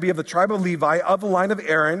priest. You had to be of the tribe of Levi, of the line of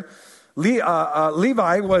Aaron.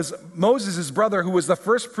 Levi was Moses' brother, who was the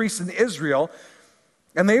first priest in Israel.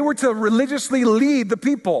 And they were to religiously lead the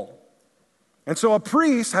people. And so a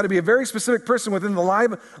priest had to be a very specific person within the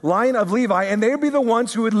line of Levi, and they would be the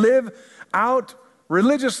ones who would live out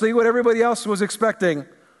religiously what everybody else was expecting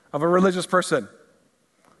of a religious person.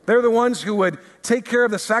 They're the ones who would take care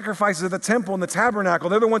of the sacrifices at the temple and the tabernacle.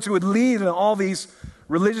 They're the ones who would lead in all these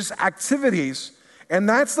religious activities. And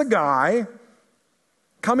that's the guy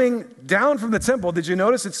coming down from the temple. Did you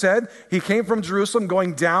notice it said he came from Jerusalem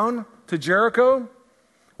going down to Jericho?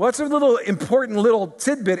 Well, that's a little important little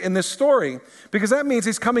tidbit in this story, because that means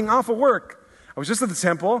he's coming off of work. I was just at the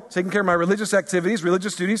temple, taking care of my religious activities,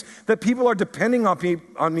 religious duties that people are depending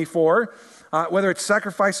on me for, whether it's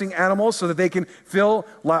sacrificing animals so that they can feel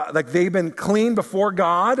like they've been clean before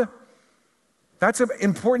God. That's an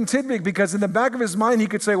important tidbit because in the back of his mind, he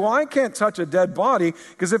could say, well, I can't touch a dead body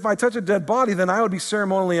because if I touch a dead body, then I would be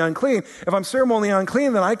ceremonially unclean. If I'm ceremonially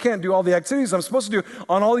unclean, then I can't do all the activities I'm supposed to do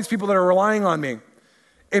on all these people that are relying on me.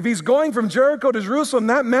 If he's going from Jericho to Jerusalem,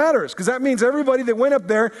 that matters because that means everybody that went up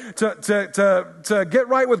there to get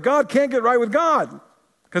right with God can't get right with God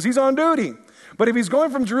because he's on duty. But if he's going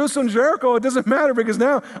from Jerusalem to Jericho, it doesn't matter because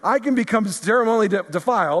now I can become ceremonially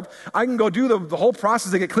defiled. I can go do the whole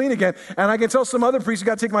process to get clean again, and I can tell some other priest, you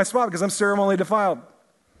got to take my spot because I'm ceremonially defiled.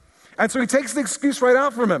 And so he takes the excuse right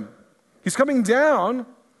out from him. He's coming down,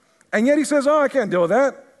 and yet he says, oh, I can't deal with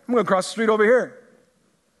that. I'm going to cross the street over here.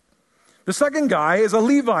 The second guy is a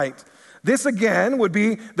Levite. This, again, would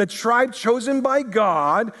be the tribe chosen by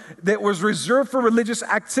God that was reserved for religious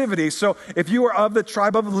activity. So if you were of the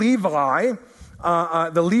tribe of Levi, one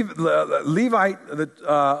of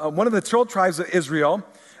the 12 tribes of Israel,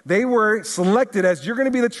 they were selected as you're going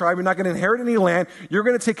to be the tribe. You're not going to inherit any land. You're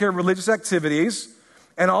going to take care of religious activities.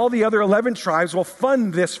 And all the other 11 tribes will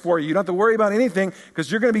fund this for you. You don't have to worry about anything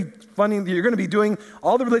because you're going to be doing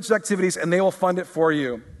all the religious activities and they will fund it for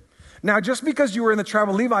you. Now, just because you were in the tribe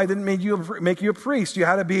of Levi didn't make you a priest. You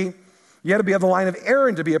had to be of the line of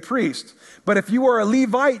Aaron to be a priest. But if you were a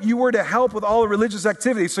Levite, you were to help with all the religious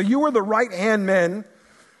activities. So you were the right-hand men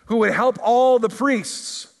who would help all the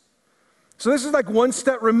priests. So this is like one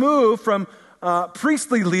step removed from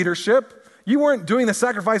priestly leadership. You weren't doing the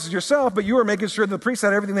sacrifices yourself, but you were making sure the priests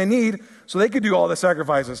had everything they need so they could do all the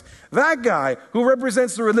sacrifices. That guy who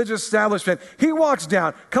represents the religious establishment, he walks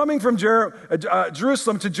down, coming from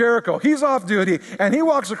Jerusalem to Jericho. He's off duty, and he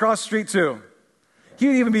walks across the street too. He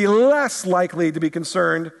would even be less likely to be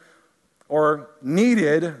concerned or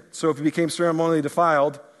needed. So if he became ceremonially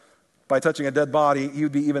defiled by touching a dead body, he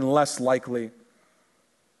would be even less likely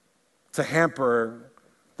to hamper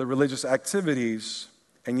the religious activities.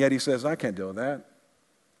 And yet he says, I can't deal with that.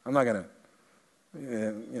 I'm not going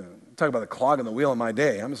to, talk about the clog in the wheel of my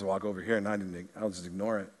day. I'm just going to walk over here and I'll just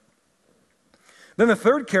ignore it. Then the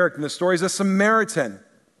third character in the story is a Samaritan.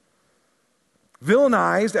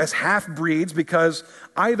 Villainized as half-breeds because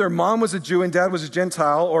either mom was a Jew and dad was a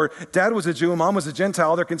Gentile, or dad was a Jew and mom was a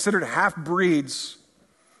Gentile. They're considered half-breeds.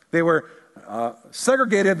 They were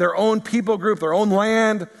segregated, their own people group, their own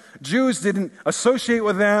land. Jews didn't associate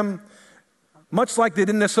with them. Much like they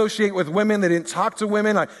didn't associate with women, they didn't talk to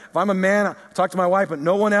women. If I'm a man, I talk to my wife, but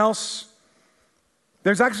no one else.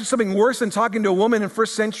 There's actually something worse than talking to a woman in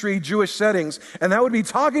first century Jewish settings, and that would be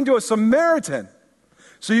talking to a Samaritan.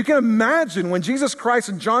 So you can imagine when Jesus Christ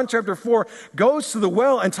in John chapter 4 goes to the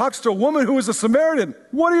well and talks to a woman who is a Samaritan.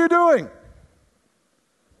 What are you doing?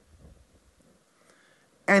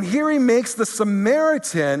 And here he makes the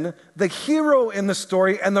Samaritan the hero in the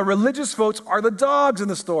story, and the religious folks are the dogs in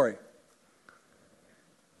the story.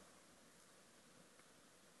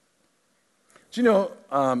 Do you know,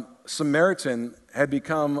 Samaritan had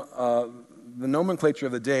become, the nomenclature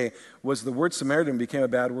of the day was the word Samaritan became a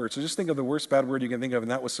bad word. So just think of the worst bad word you can think of, and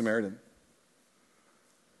that was Samaritan.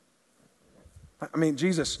 I mean,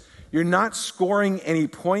 Jesus, you're not scoring any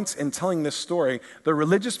points in telling this story. The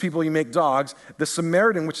religious people, you make dogs. The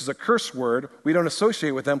Samaritan, which is a curse word, we don't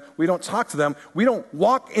associate with them. We don't talk to them. We don't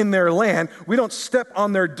walk in their land. We don't step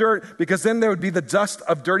on their dirt because then there would be the dust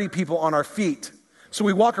of dirty people on our feet. So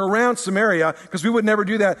we walk around Samaria because we would never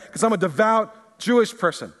do that because I'm a devout Jewish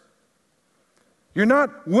person. You're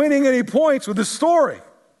not winning any points with this story.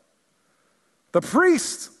 The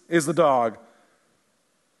priest is the dog.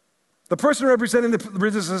 The person representing the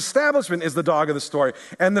religious establishment is the dog of the story.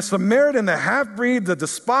 And the Samaritan, the half-breed, the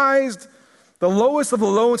despised, the lowest of the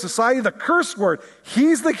low in society, the curse word,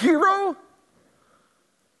 he's the hero?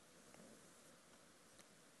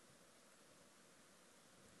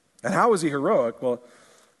 And how is he heroic? Well,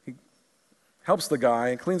 he helps the guy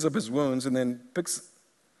and cleans up his wounds and then picks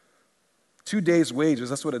 2 days'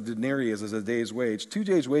 wages. That's what a denarii is a day's wage. 2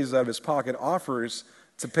 days' wages out of his pocket, offers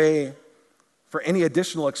to pay for any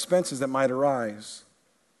additional expenses that might arise.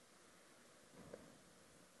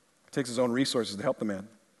 He takes his own resources to help the man.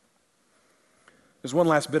 There's one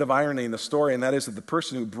last bit of irony in the story, and that is that the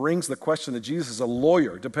person who brings the question to Jesus is a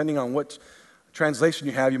lawyer. Depending on what translation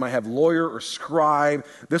you might have lawyer or scribe.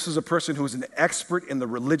 This is a person who is an expert in the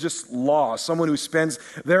religious law, someone who spends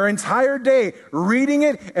their entire day reading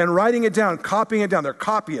it and writing it down, copying it down. They're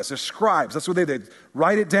copyists, they're scribes. That's what they did.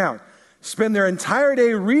 Write it down. Spend their entire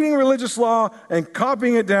day reading religious law and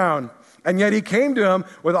copying it down. And yet he came to him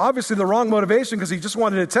with obviously the wrong motivation because he just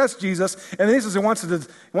wanted to test Jesus. And then he says he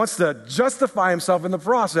wants to justify himself in the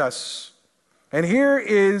process. And here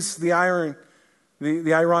is the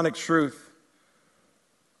ironic truth.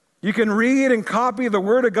 You can read and copy the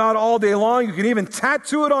Word of God all day long. You can even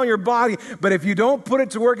tattoo it on your body. But if you don't put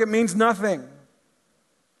it to work, it means nothing.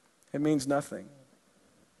 It means nothing.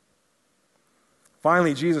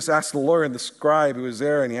 Finally, Jesus asked the lawyer and the scribe who was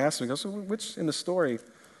there, and he asked him, he goes, so which in the story,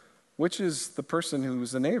 which is the person who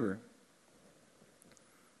was the neighbor?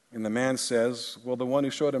 And the man says, well, the one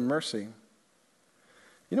who showed him mercy.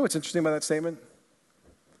 You know what's interesting about that statement?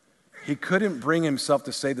 He couldn't bring himself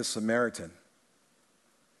to say the Samaritan.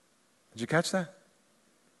 Did you catch that?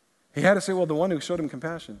 He had to say, well, the one who showed him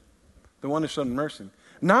compassion, the one who showed him mercy.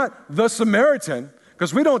 Not the Samaritan,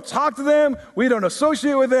 because we don't talk to them, we don't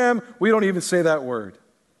associate with them, we don't even say that word.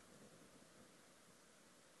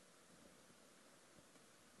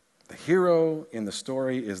 The hero in the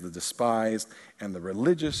story is the despised, and the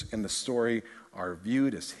religious in the story are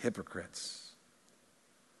viewed as hypocrites.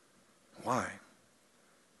 Why?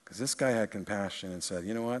 Because this guy had compassion and said,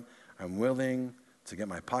 you know what? I'm willing to get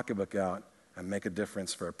my pocketbook out and make a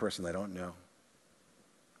difference for a person I don't know.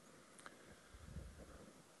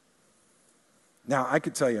 Now, I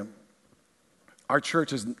could tell you, our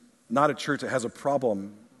church is not a church that has a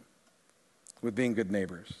problem with being good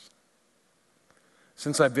neighbors.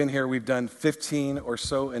 Since I've been here, we've done 15 or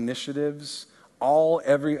so initiatives.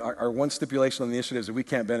 Our one stipulation on the initiatives is that we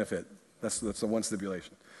can't benefit. That's the one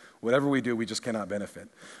stipulation. Whatever we do, we just cannot benefit.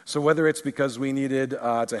 So whether it's because we needed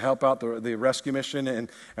to help out the rescue mission and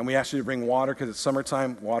we asked you to bring water because it's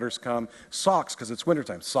summertime, waters come. Socks because it's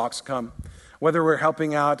wintertime, socks come. Whether we're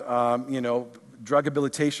helping out, drug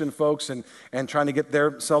rehabilitation folks and trying to get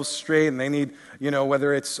themselves straight and they need,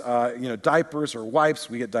 whether it's, diapers or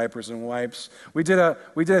wipes, we get diapers and wipes. We did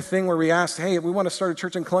a thing where we asked, hey, we want to start a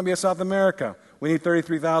church in Colombia, South America. We need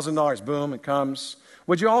 $33,000. Boom, it comes.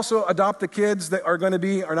 Would you also adopt the kids that are going to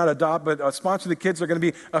be, or not adopt, but sponsor the kids that are going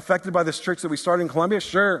to be affected by this church that we started in Colombia?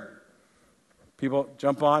 Sure. People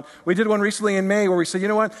jump on. We did one recently in May where we said, you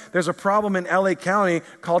know what? There's a problem in LA County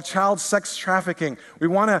called child sex trafficking. We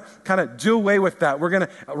want to kind of do away with that. We're going to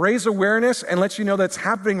raise awareness and let you know that's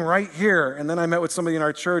happening right here. And then I met with somebody in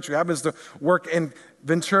our church who happens to work in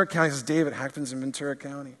Ventura County. He says, David, happens in Ventura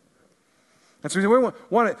County. And so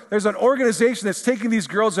there's an organization that's taking these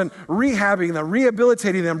girls and rehabbing them,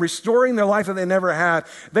 rehabilitating them, restoring their life that they never had.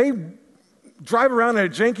 They drive around in a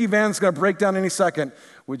janky van that's going to break down any second.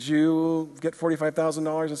 Would you get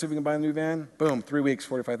 $45,000 and see if we can buy a new van? Boom, 3 weeks,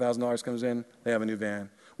 $45,000 comes in. They have a new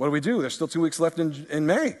van. What do? There's still 2 weeks left in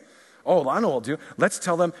May. Oh, I know what we'll do. Let's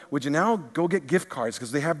tell them, would you now go get gift cards?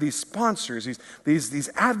 Because they have these sponsors, these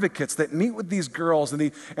advocates that meet with these girls and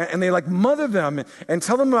they like mother them and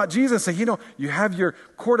tell them about Jesus. Say, you have your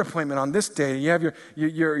court appointment on this day. You have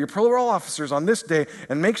your parole officers on this day.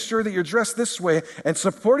 And make sure that you're dressed this way and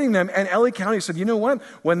supporting them. And LA County said, you know what?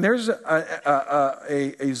 When there's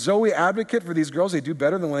a Zoe advocate for these girls, they do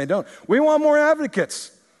better than when they don't. We want more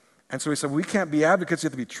advocates. And so we said, we can't be advocates. You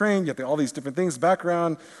have to be trained. You have to all these different things,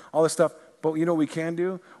 background, all this stuff. But you know what we can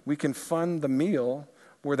do? We can fund the meal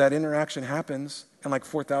where that interaction happens. And like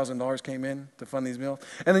 $4,000 came in to fund these meals.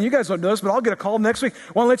 And then you guys don't know this, but I'll get a call next week.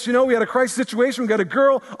 I want to let you know we had a crisis situation. We got a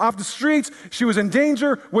girl off the streets. She was in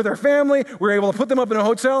danger with her family. We were able to put them up in a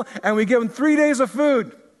hotel. And we gave them 3 days of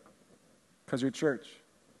food. Because your church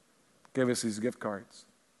gave us these gift cards.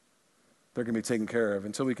 They're going to be taken care of.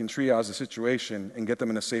 Until we can triage the situation and get them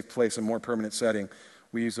in a safe place, a more permanent setting,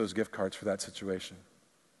 we use those gift cards for that situation.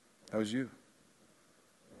 That was you.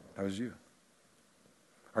 That was you.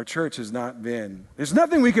 Our church has not been, there's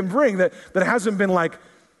nothing we can bring that hasn't been like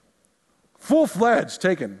full-fledged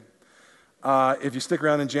taken. If you stick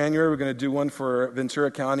around in January, we're going to do one for Ventura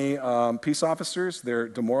County peace officers. They're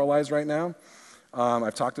demoralized right now.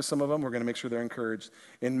 I've talked to some of them. We're going to make sure they're encouraged.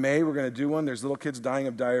 In May, we're going to do one. There's little kids dying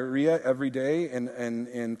of diarrhea every day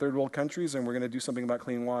in third world countries, and we're going to do something about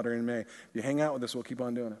clean water in May. If you hang out with us, we'll keep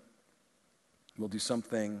on doing it. We'll do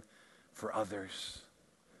something for others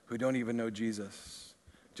who don't even know Jesus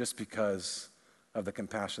just because of the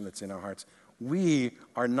compassion that's in our hearts. We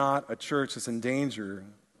are not a church that's in danger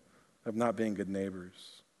of not being good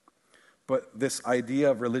neighbors. But this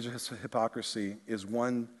idea of religious hypocrisy is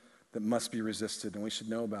one that must be resisted, and we should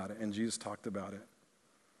know about it, and Jesus talked about it.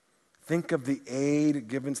 Think of the aid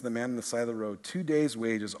given to the man on the side of the road, 2 days'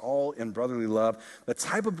 wages, all in brotherly love, the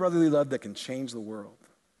type of brotherly love that can change the world.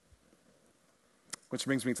 Which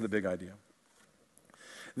brings me to the big idea.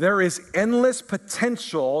 There is endless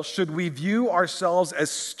potential should we view ourselves as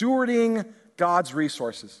stewarding God's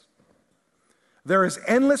resources. There is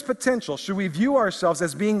endless potential should we view ourselves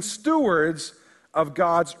as being stewards of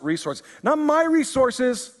God's resources. Not my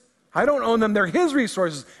resources. I don't own them. They're His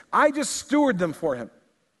resources. I just steward them for Him.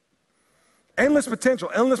 Endless potential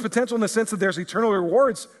in the sense that there's eternal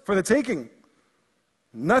rewards for the taking.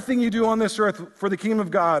 Nothing you do on this earth for the kingdom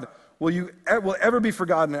of God will ever be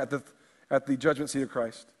forgotten at the judgment seat of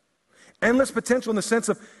Christ. Endless potential in the sense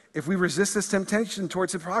of if we resist this temptation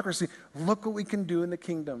towards hypocrisy, look what we can do in the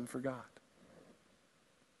kingdom for God.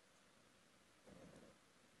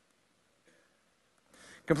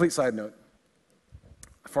 Complete side note.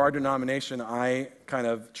 For our denomination, I kind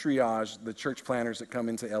of triage the church planners that come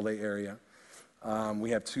into LA area.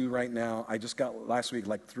 We have 2 right now. I just got last week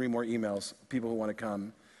like 3 more emails, people who want to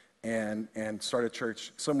come and start a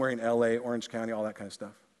church somewhere in LA, Orange County, all that kind of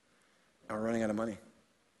stuff. And we're running out of money.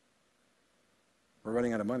 We're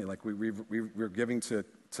running out of money. Like we're giving to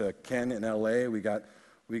Ken in LA. We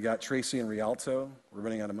got Tracy in Rialto. We're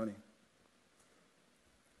running out of money.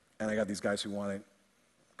 And I got these guys who want to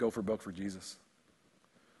go for broke for Jesus.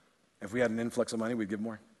 If we had an influx of money, we'd give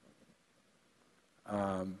more.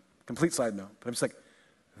 Complete side note. But I'm just like,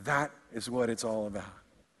 that is what it's all about.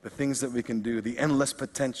 The things that we can do, the endless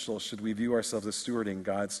potential, should we view ourselves as stewarding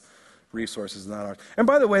God's resources, not ours. And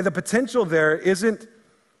by the way, the potential there isn't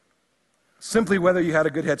simply whether you had a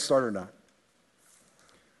good head start or not.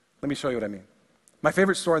 Let me show you what I mean. My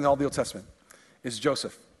favorite story in all the Old Testament is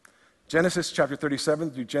Joseph. Genesis chapter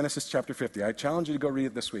 37 through Genesis chapter 50. I challenge you to go read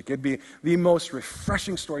it this week. It'd be the most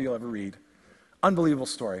refreshing story you'll ever read. Unbelievable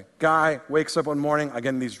story. Guy wakes up one morning,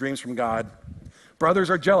 again, these dreams from God. Brothers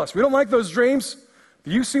are jealous. We don't like those dreams.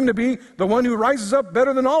 You seem to be the one who rises up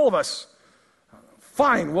better than all of us.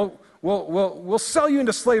 Fine, we'll sell you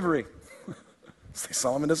into slavery. They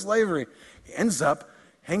sell him into slavery. He ends up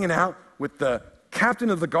hanging out with the captain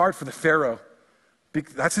of the guard for the Pharaoh.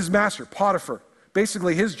 That's his master, Potiphar.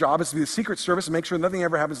 Basically, his job is to be the secret service and make sure nothing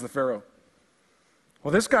ever happens to the Pharaoh.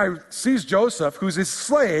 Well, this guy sees Joseph, who's his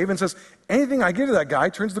slave, and says, anything I give to that guy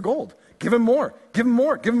turns to gold. Give him more, give him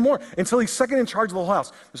more, give him more, until he's second in charge of the whole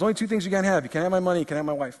house. There's only 2 things you can't have. You can't have my money, you can't have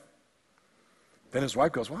my wife. Then his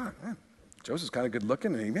wife goes, wow, man, Joseph's kind of good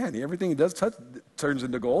looking, and man, everything he does turns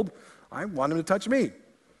into gold. I want him to touch me.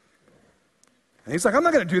 And he's like, I'm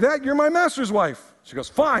not going to do that. You're my master's wife. She goes,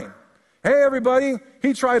 fine. Hey, everybody,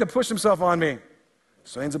 he tried to push himself on me.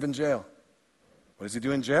 So he ends up in jail. What does he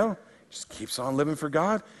do in jail? He just keeps on living for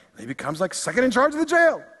God, and he becomes like second in charge of the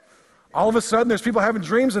jail. All of a sudden, there's people having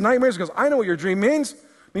dreams and nightmares. He goes, I know what your dream means. It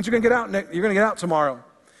means you're going to get out. You're going to get out tomorrow.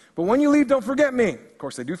 But when you leave, don't forget me. Of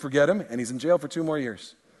course, they do forget him, and he's in jail for 2 more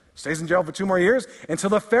years. Stays in jail for 2 more years until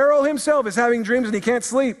the Pharaoh himself is having dreams and he can't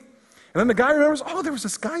sleep. And then the guy remembers, oh, there was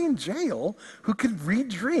this guy in jail who could read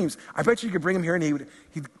dreams. I bet you could bring him here and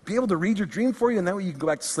he'd be able to read your dream for you, and that way you can go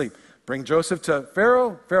back to sleep. Bring Joseph to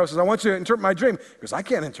Pharaoh. Pharaoh says, I want you to interpret my dream. He goes, I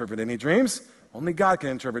can't interpret any dreams. Only God can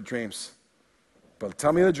interpret dreams. But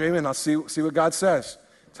tell me the dream and I'll see what God says.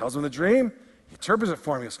 Tells him the dream. He interprets it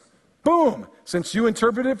for him. He goes, boom, since you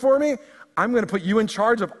interpreted it for me, I'm going to put you in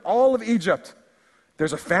charge of all of Egypt.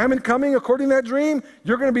 There's a famine coming according to that dream.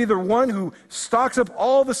 You're going to be the one who stocks up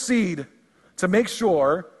all the seed to make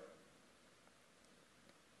sure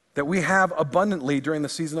that we have abundantly during the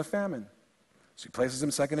season of famine. So he places him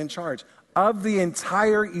second in charge of the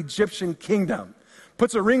entire Egyptian kingdom.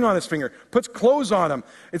 Puts a ring on his finger, puts clothes on him.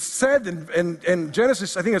 It's said in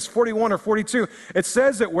Genesis, I think it's 41 or 42, it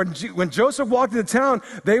says that when Joseph walked into town,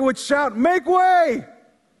 they would shout, make way!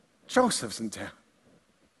 Joseph's in town.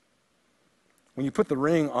 When you put the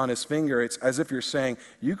ring on his finger, it's as if you're saying,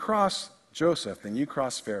 you cross Joseph, then you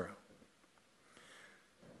cross Pharaoh.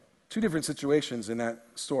 2 different situations in that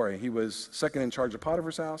story. He was second in charge of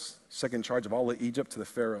Potiphar's house, second in charge of all of Egypt to the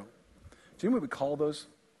Pharaoh. Do you know what we call those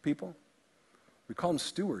people? We call them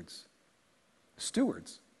stewards.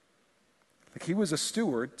 Stewards. Like he was a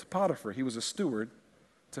steward to Potiphar. He was a steward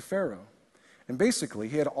to Pharaoh. And basically,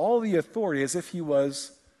 he had all the authority as if he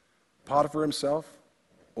was Potiphar himself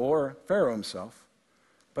or Pharaoh himself,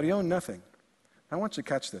 but he owned nothing. Now, I want you to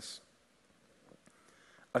catch this.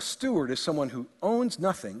 A steward is someone who owns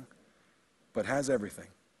nothing but has everything.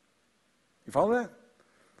 You follow that?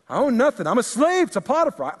 I own nothing. I'm a slave to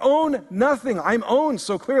Potiphar. I own nothing. I'm owned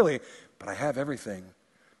so clearly, but I have everything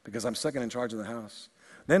because I'm second in charge of the house.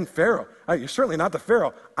 Then Pharaoh. You're certainly not the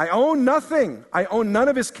Pharaoh. I own nothing. I own none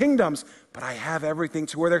of his kingdoms, but I have everything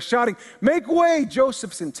to where they're shouting, make way,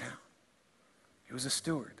 Joseph's in town. He was a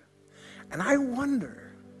steward. And I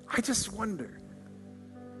just wonder,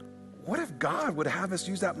 what if God would have us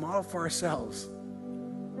use that model for ourselves?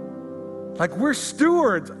 Like we're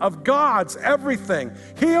stewards of God's everything.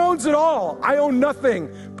 He owns it all. I own nothing,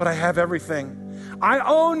 but I have everything. I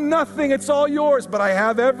own nothing. It's all yours, but I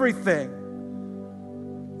have everything.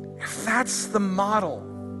 If that's the model,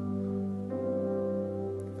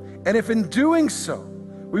 and if in doing so,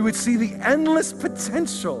 We would see the endless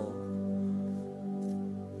potential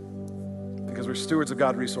because we're stewards of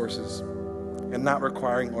God's resources and not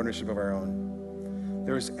requiring ownership of our own.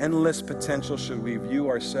 There is endless potential should we view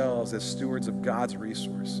ourselves as stewards of God's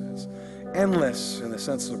resources. Endless in the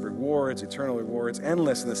sense of rewards, eternal rewards.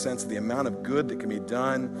 Endless in the sense of the amount of good that can be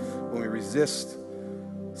done when we resist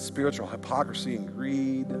spiritual hypocrisy and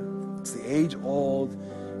greed. It's the age-old,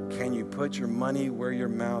 can you put your money where your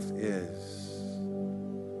mouth is?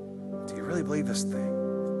 Do you really believe this thing?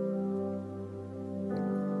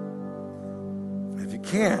 And if you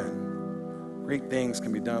can, great things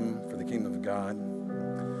can be done for the kingdom of God.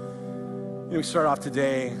 You know, we start off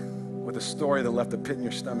today with a story that left a pit in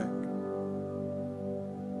your stomach.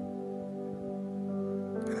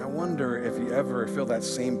 And I wonder if you ever feel that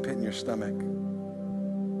same pit in your stomach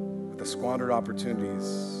with the squandered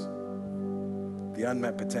opportunities, the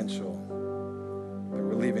unmet potential that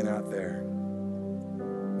we're leaving out there.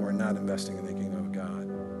 We're not investing in the kingdom of God.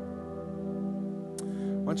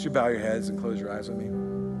 Why don't you bow your heads and close your eyes with me?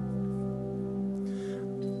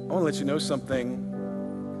 I want to let you know something.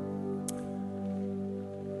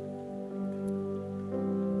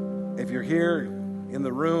 If you're here in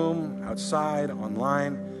the room, outside,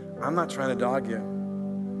 online, I'm not trying to dog you.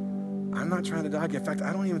 I'm not trying to dog you. In fact,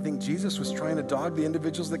 I don't even think Jesus was trying to dog the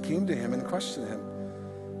individuals that came to him and questioned him.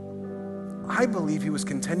 I believe he was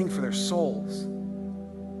contending for their souls.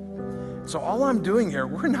 So all I'm doing here,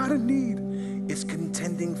 we're not in need, is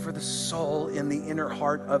contending for the soul in the inner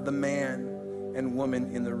heart of the man and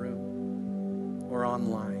woman in the room or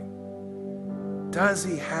online. Does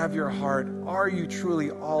he have your heart? Are you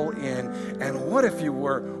truly all in? And what if you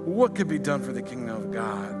were? What could be done for the kingdom of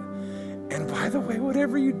God? And by the way,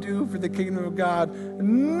 whatever you do for the kingdom of God,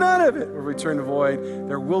 none of it will return void.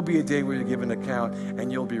 There will be a day where you give an account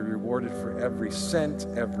and you'll be rewarded for every cent,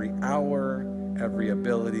 every hour, every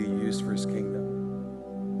ability used for his kingdom.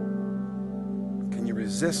 Can you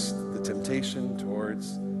resist the temptation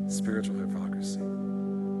towards spiritual hypocrisy?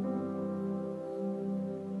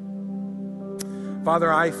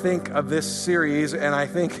 Father, I think of this series and I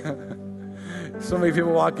think so many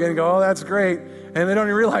people walk in and go, oh, that's great. And they don't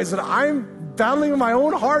even realize that I'm battling with my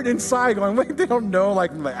own heart inside going, wait, they don't know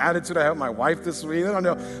like the attitude I have with my wife this week. They don't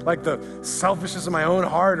know like the selfishness of my own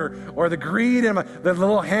heart or the greed and the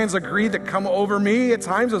little hands of greed that come over me at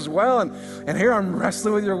times as well. And here I'm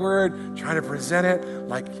wrestling with your word, trying to present it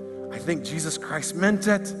like I think Jesus Christ meant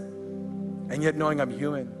it. And yet knowing I'm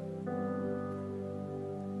human,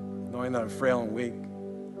 knowing that I'm frail and weak,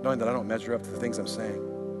 knowing that I don't measure up to the things I'm saying.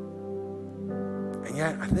 And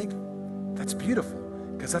yet I think that's beautiful,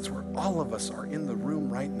 because that's where all of us are in the room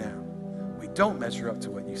right now. We don't measure up to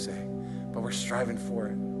what you say, but we're striving for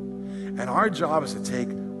it. And our job is to take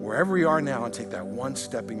wherever we are now and take that one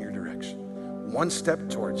step in your direction, one step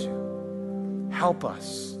towards you. Help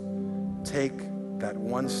us take that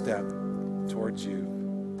one step towards you,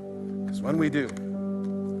 because when we do,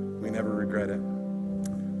 we never regret it.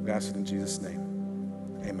 We ask it in Jesus' name.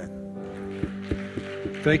 Amen.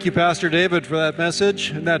 Thank you, Pastor David, for that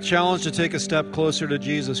message and that challenge to take a step closer to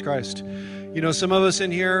Jesus Christ. You know, some of us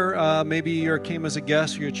in here, maybe you came as a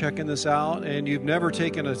guest or you're checking this out and you've never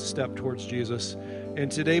taken a step towards Jesus.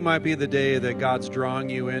 And today might be the day that God's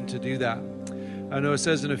drawing you in to do that. I know it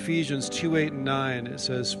says in Ephesians 2:8-9, it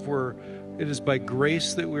says, for it is by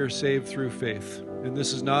grace that we are saved through faith. And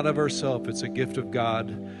this is not of ourselves, it's a gift of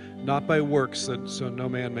God, not by works, so no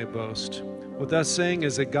man may boast. What that's saying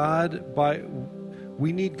is that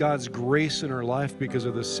we need God's grace in our life because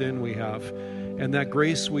of the sin we have. And that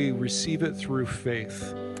grace, we receive it through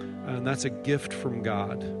faith. And that's a gift from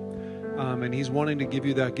God. And he's wanting to give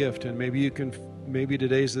you that gift. And maybe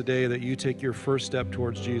today's the day that you take your first step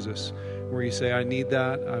towards Jesus, where you say, I need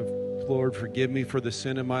that. Lord, forgive me for the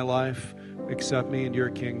sin in my life. Accept me into your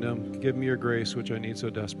kingdom. Give me your grace, which I need so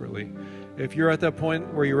desperately. If you're at that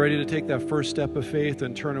point where you're ready to take that first step of faith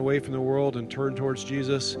and turn away from the world and turn towards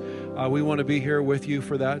Jesus, we want to be here with you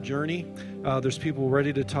for that journey. There's people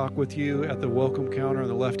ready to talk with you at the welcome counter on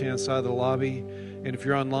the left-hand side of the lobby. And if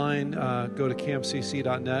you're online, go to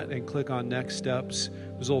campcc.net and click on Next Steps.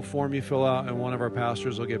 There's a little form you fill out, and one of our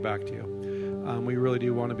pastors will get back to you. We really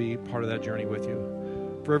do want to be part of that journey with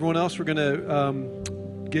you. For everyone else, we're going to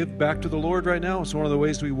give back to the Lord right now. It's one of the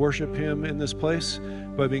ways we worship him in this place,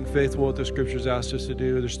 by being faithful what the scriptures asked us to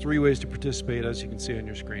do. There's 3 ways to participate, as you can see on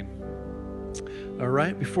your screen. All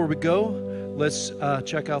right, before we go, let's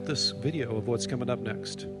check out this video of what's coming up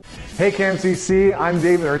next. Hey CAMCC, I'm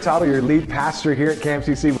David Hurtado, your lead pastor here at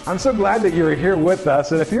CAMCC. I'm so glad that you're here with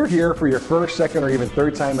us, and if you're here for your first, second, or even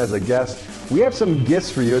third time as a guest, we have some gifts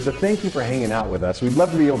for you as a thank you for hanging out with us. We'd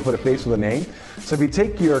love to be able to put a face with a name. So if you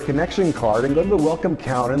take your connection card and go to the welcome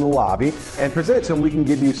counter in the lobby and present it to them, we can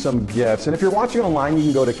give you some gifts. And if you're watching online, you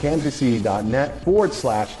can go to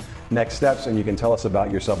camcc.net/next steps, and you can tell us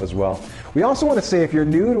about yourself as well. We also want to say if you're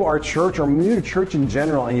new to our church or new to church in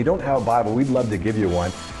general and you don't have a Bible, we'd love to give you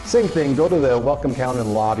one. Same thing, go to the welcome counter in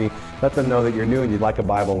the lobby, let them know that you're new and you'd like a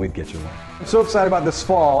Bible, and we'd get you one. I'm so excited about this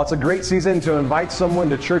fall. It's a great season to invite someone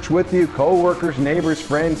to church with you, co-workers, neighbors,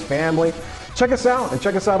 friends, family. Check us out and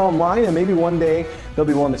check us out online, and maybe one day they'll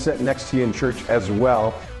be willing to sit next to you in church as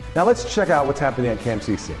well. Now let's check out what's happening at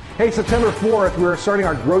CAMCC. Hey, September 4th, we're starting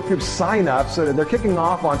our growth group sign-ups. They're kicking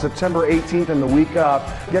off on September 18th and the week up.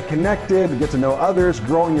 Get connected, get to know others,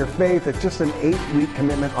 grow in your faith. It's just an 8-week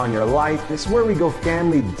commitment on your life. It's where we go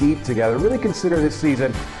family deep together. Really consider this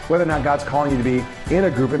season whether or not God's calling you to be in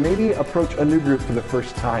a group and maybe approach a new group for the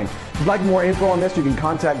first time. If you'd like more info on this, you can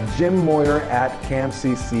contact Jim Moyer at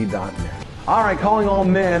camcc.net. All right, calling all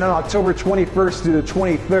men on October 21st through the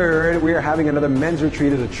 23rd, we are having another men's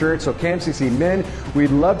retreat as a church. So CAMCC men, we'd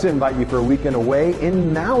love to invite you for a weekend away in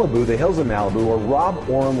Malibu, the hills of Malibu, where Rob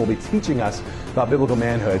Oram will be teaching us about biblical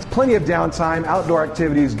manhood. It's plenty of downtime, outdoor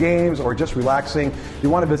activities, games, or just relaxing. You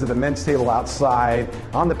want to visit the men's table outside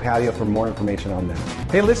on the patio for more information on that.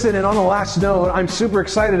 Hey, listen, and on the last note, I'm super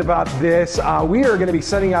excited about this. We are going to be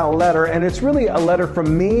sending out a letter, and it's really a letter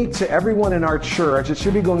from me to everyone in our church. It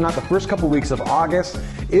should be going out the first couple weeks of August.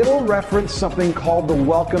 It'll reference something called the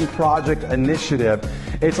Welcome Project Initiative.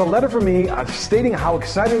 It's a letter from me stating how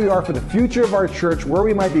excited we are for the future of our church, where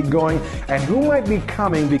we might be going, and who might be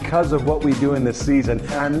coming because of what we do in this season.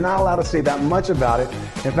 And I'm not allowed to say that much about it.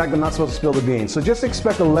 In fact, I'm not supposed to spill the beans. So just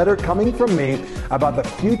expect a letter coming from me about the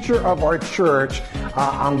future of our church,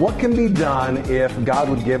 on what can be done if God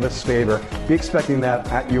would give us favor. Be expecting that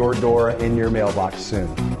at your door in your mailbox soon.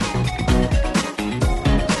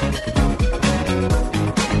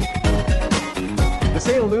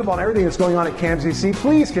 Stay in the loop on everything that's going on at CAMCC.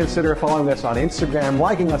 Please consider following us on Instagram,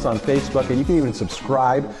 liking us on Facebook, and you can even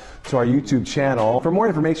subscribe to our YouTube channel. For more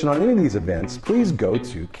information on any of these events, please go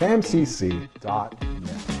to camcc.net.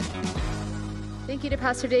 Thank you to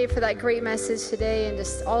Pastor Dave for that great message today and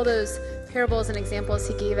just all those parables and examples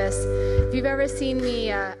he gave us. If you've ever seen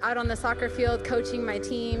me out on the soccer field coaching my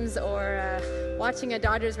teams or watching a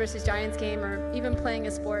Dodgers versus Giants game or even playing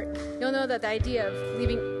a sport, you'll know that the idea of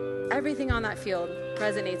leaving everything on that field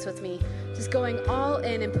resonates with me. Just going all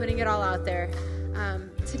in and putting it all out there.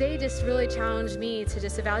 Today just really challenged me to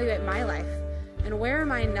just evaluate my life. And where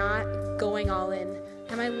am I not going all in?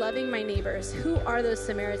 Am I loving my neighbors? Who are those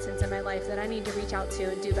Samaritans in my life that I need to reach out to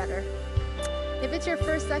and do better? If it's your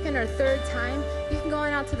first, second, or third time, you can go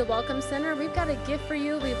on out to the Welcome Center. We've got a gift for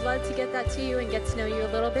you. We'd love to get that to you and get to know you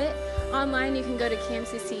a little bit. Online, you can go to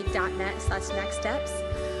camcc.net/next steps.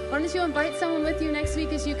 Why don't you invite someone with you next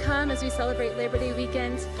week as you come, as we celebrate Labor Day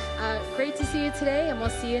weekend. Great to see you today, and we'll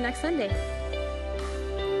see you next Sunday.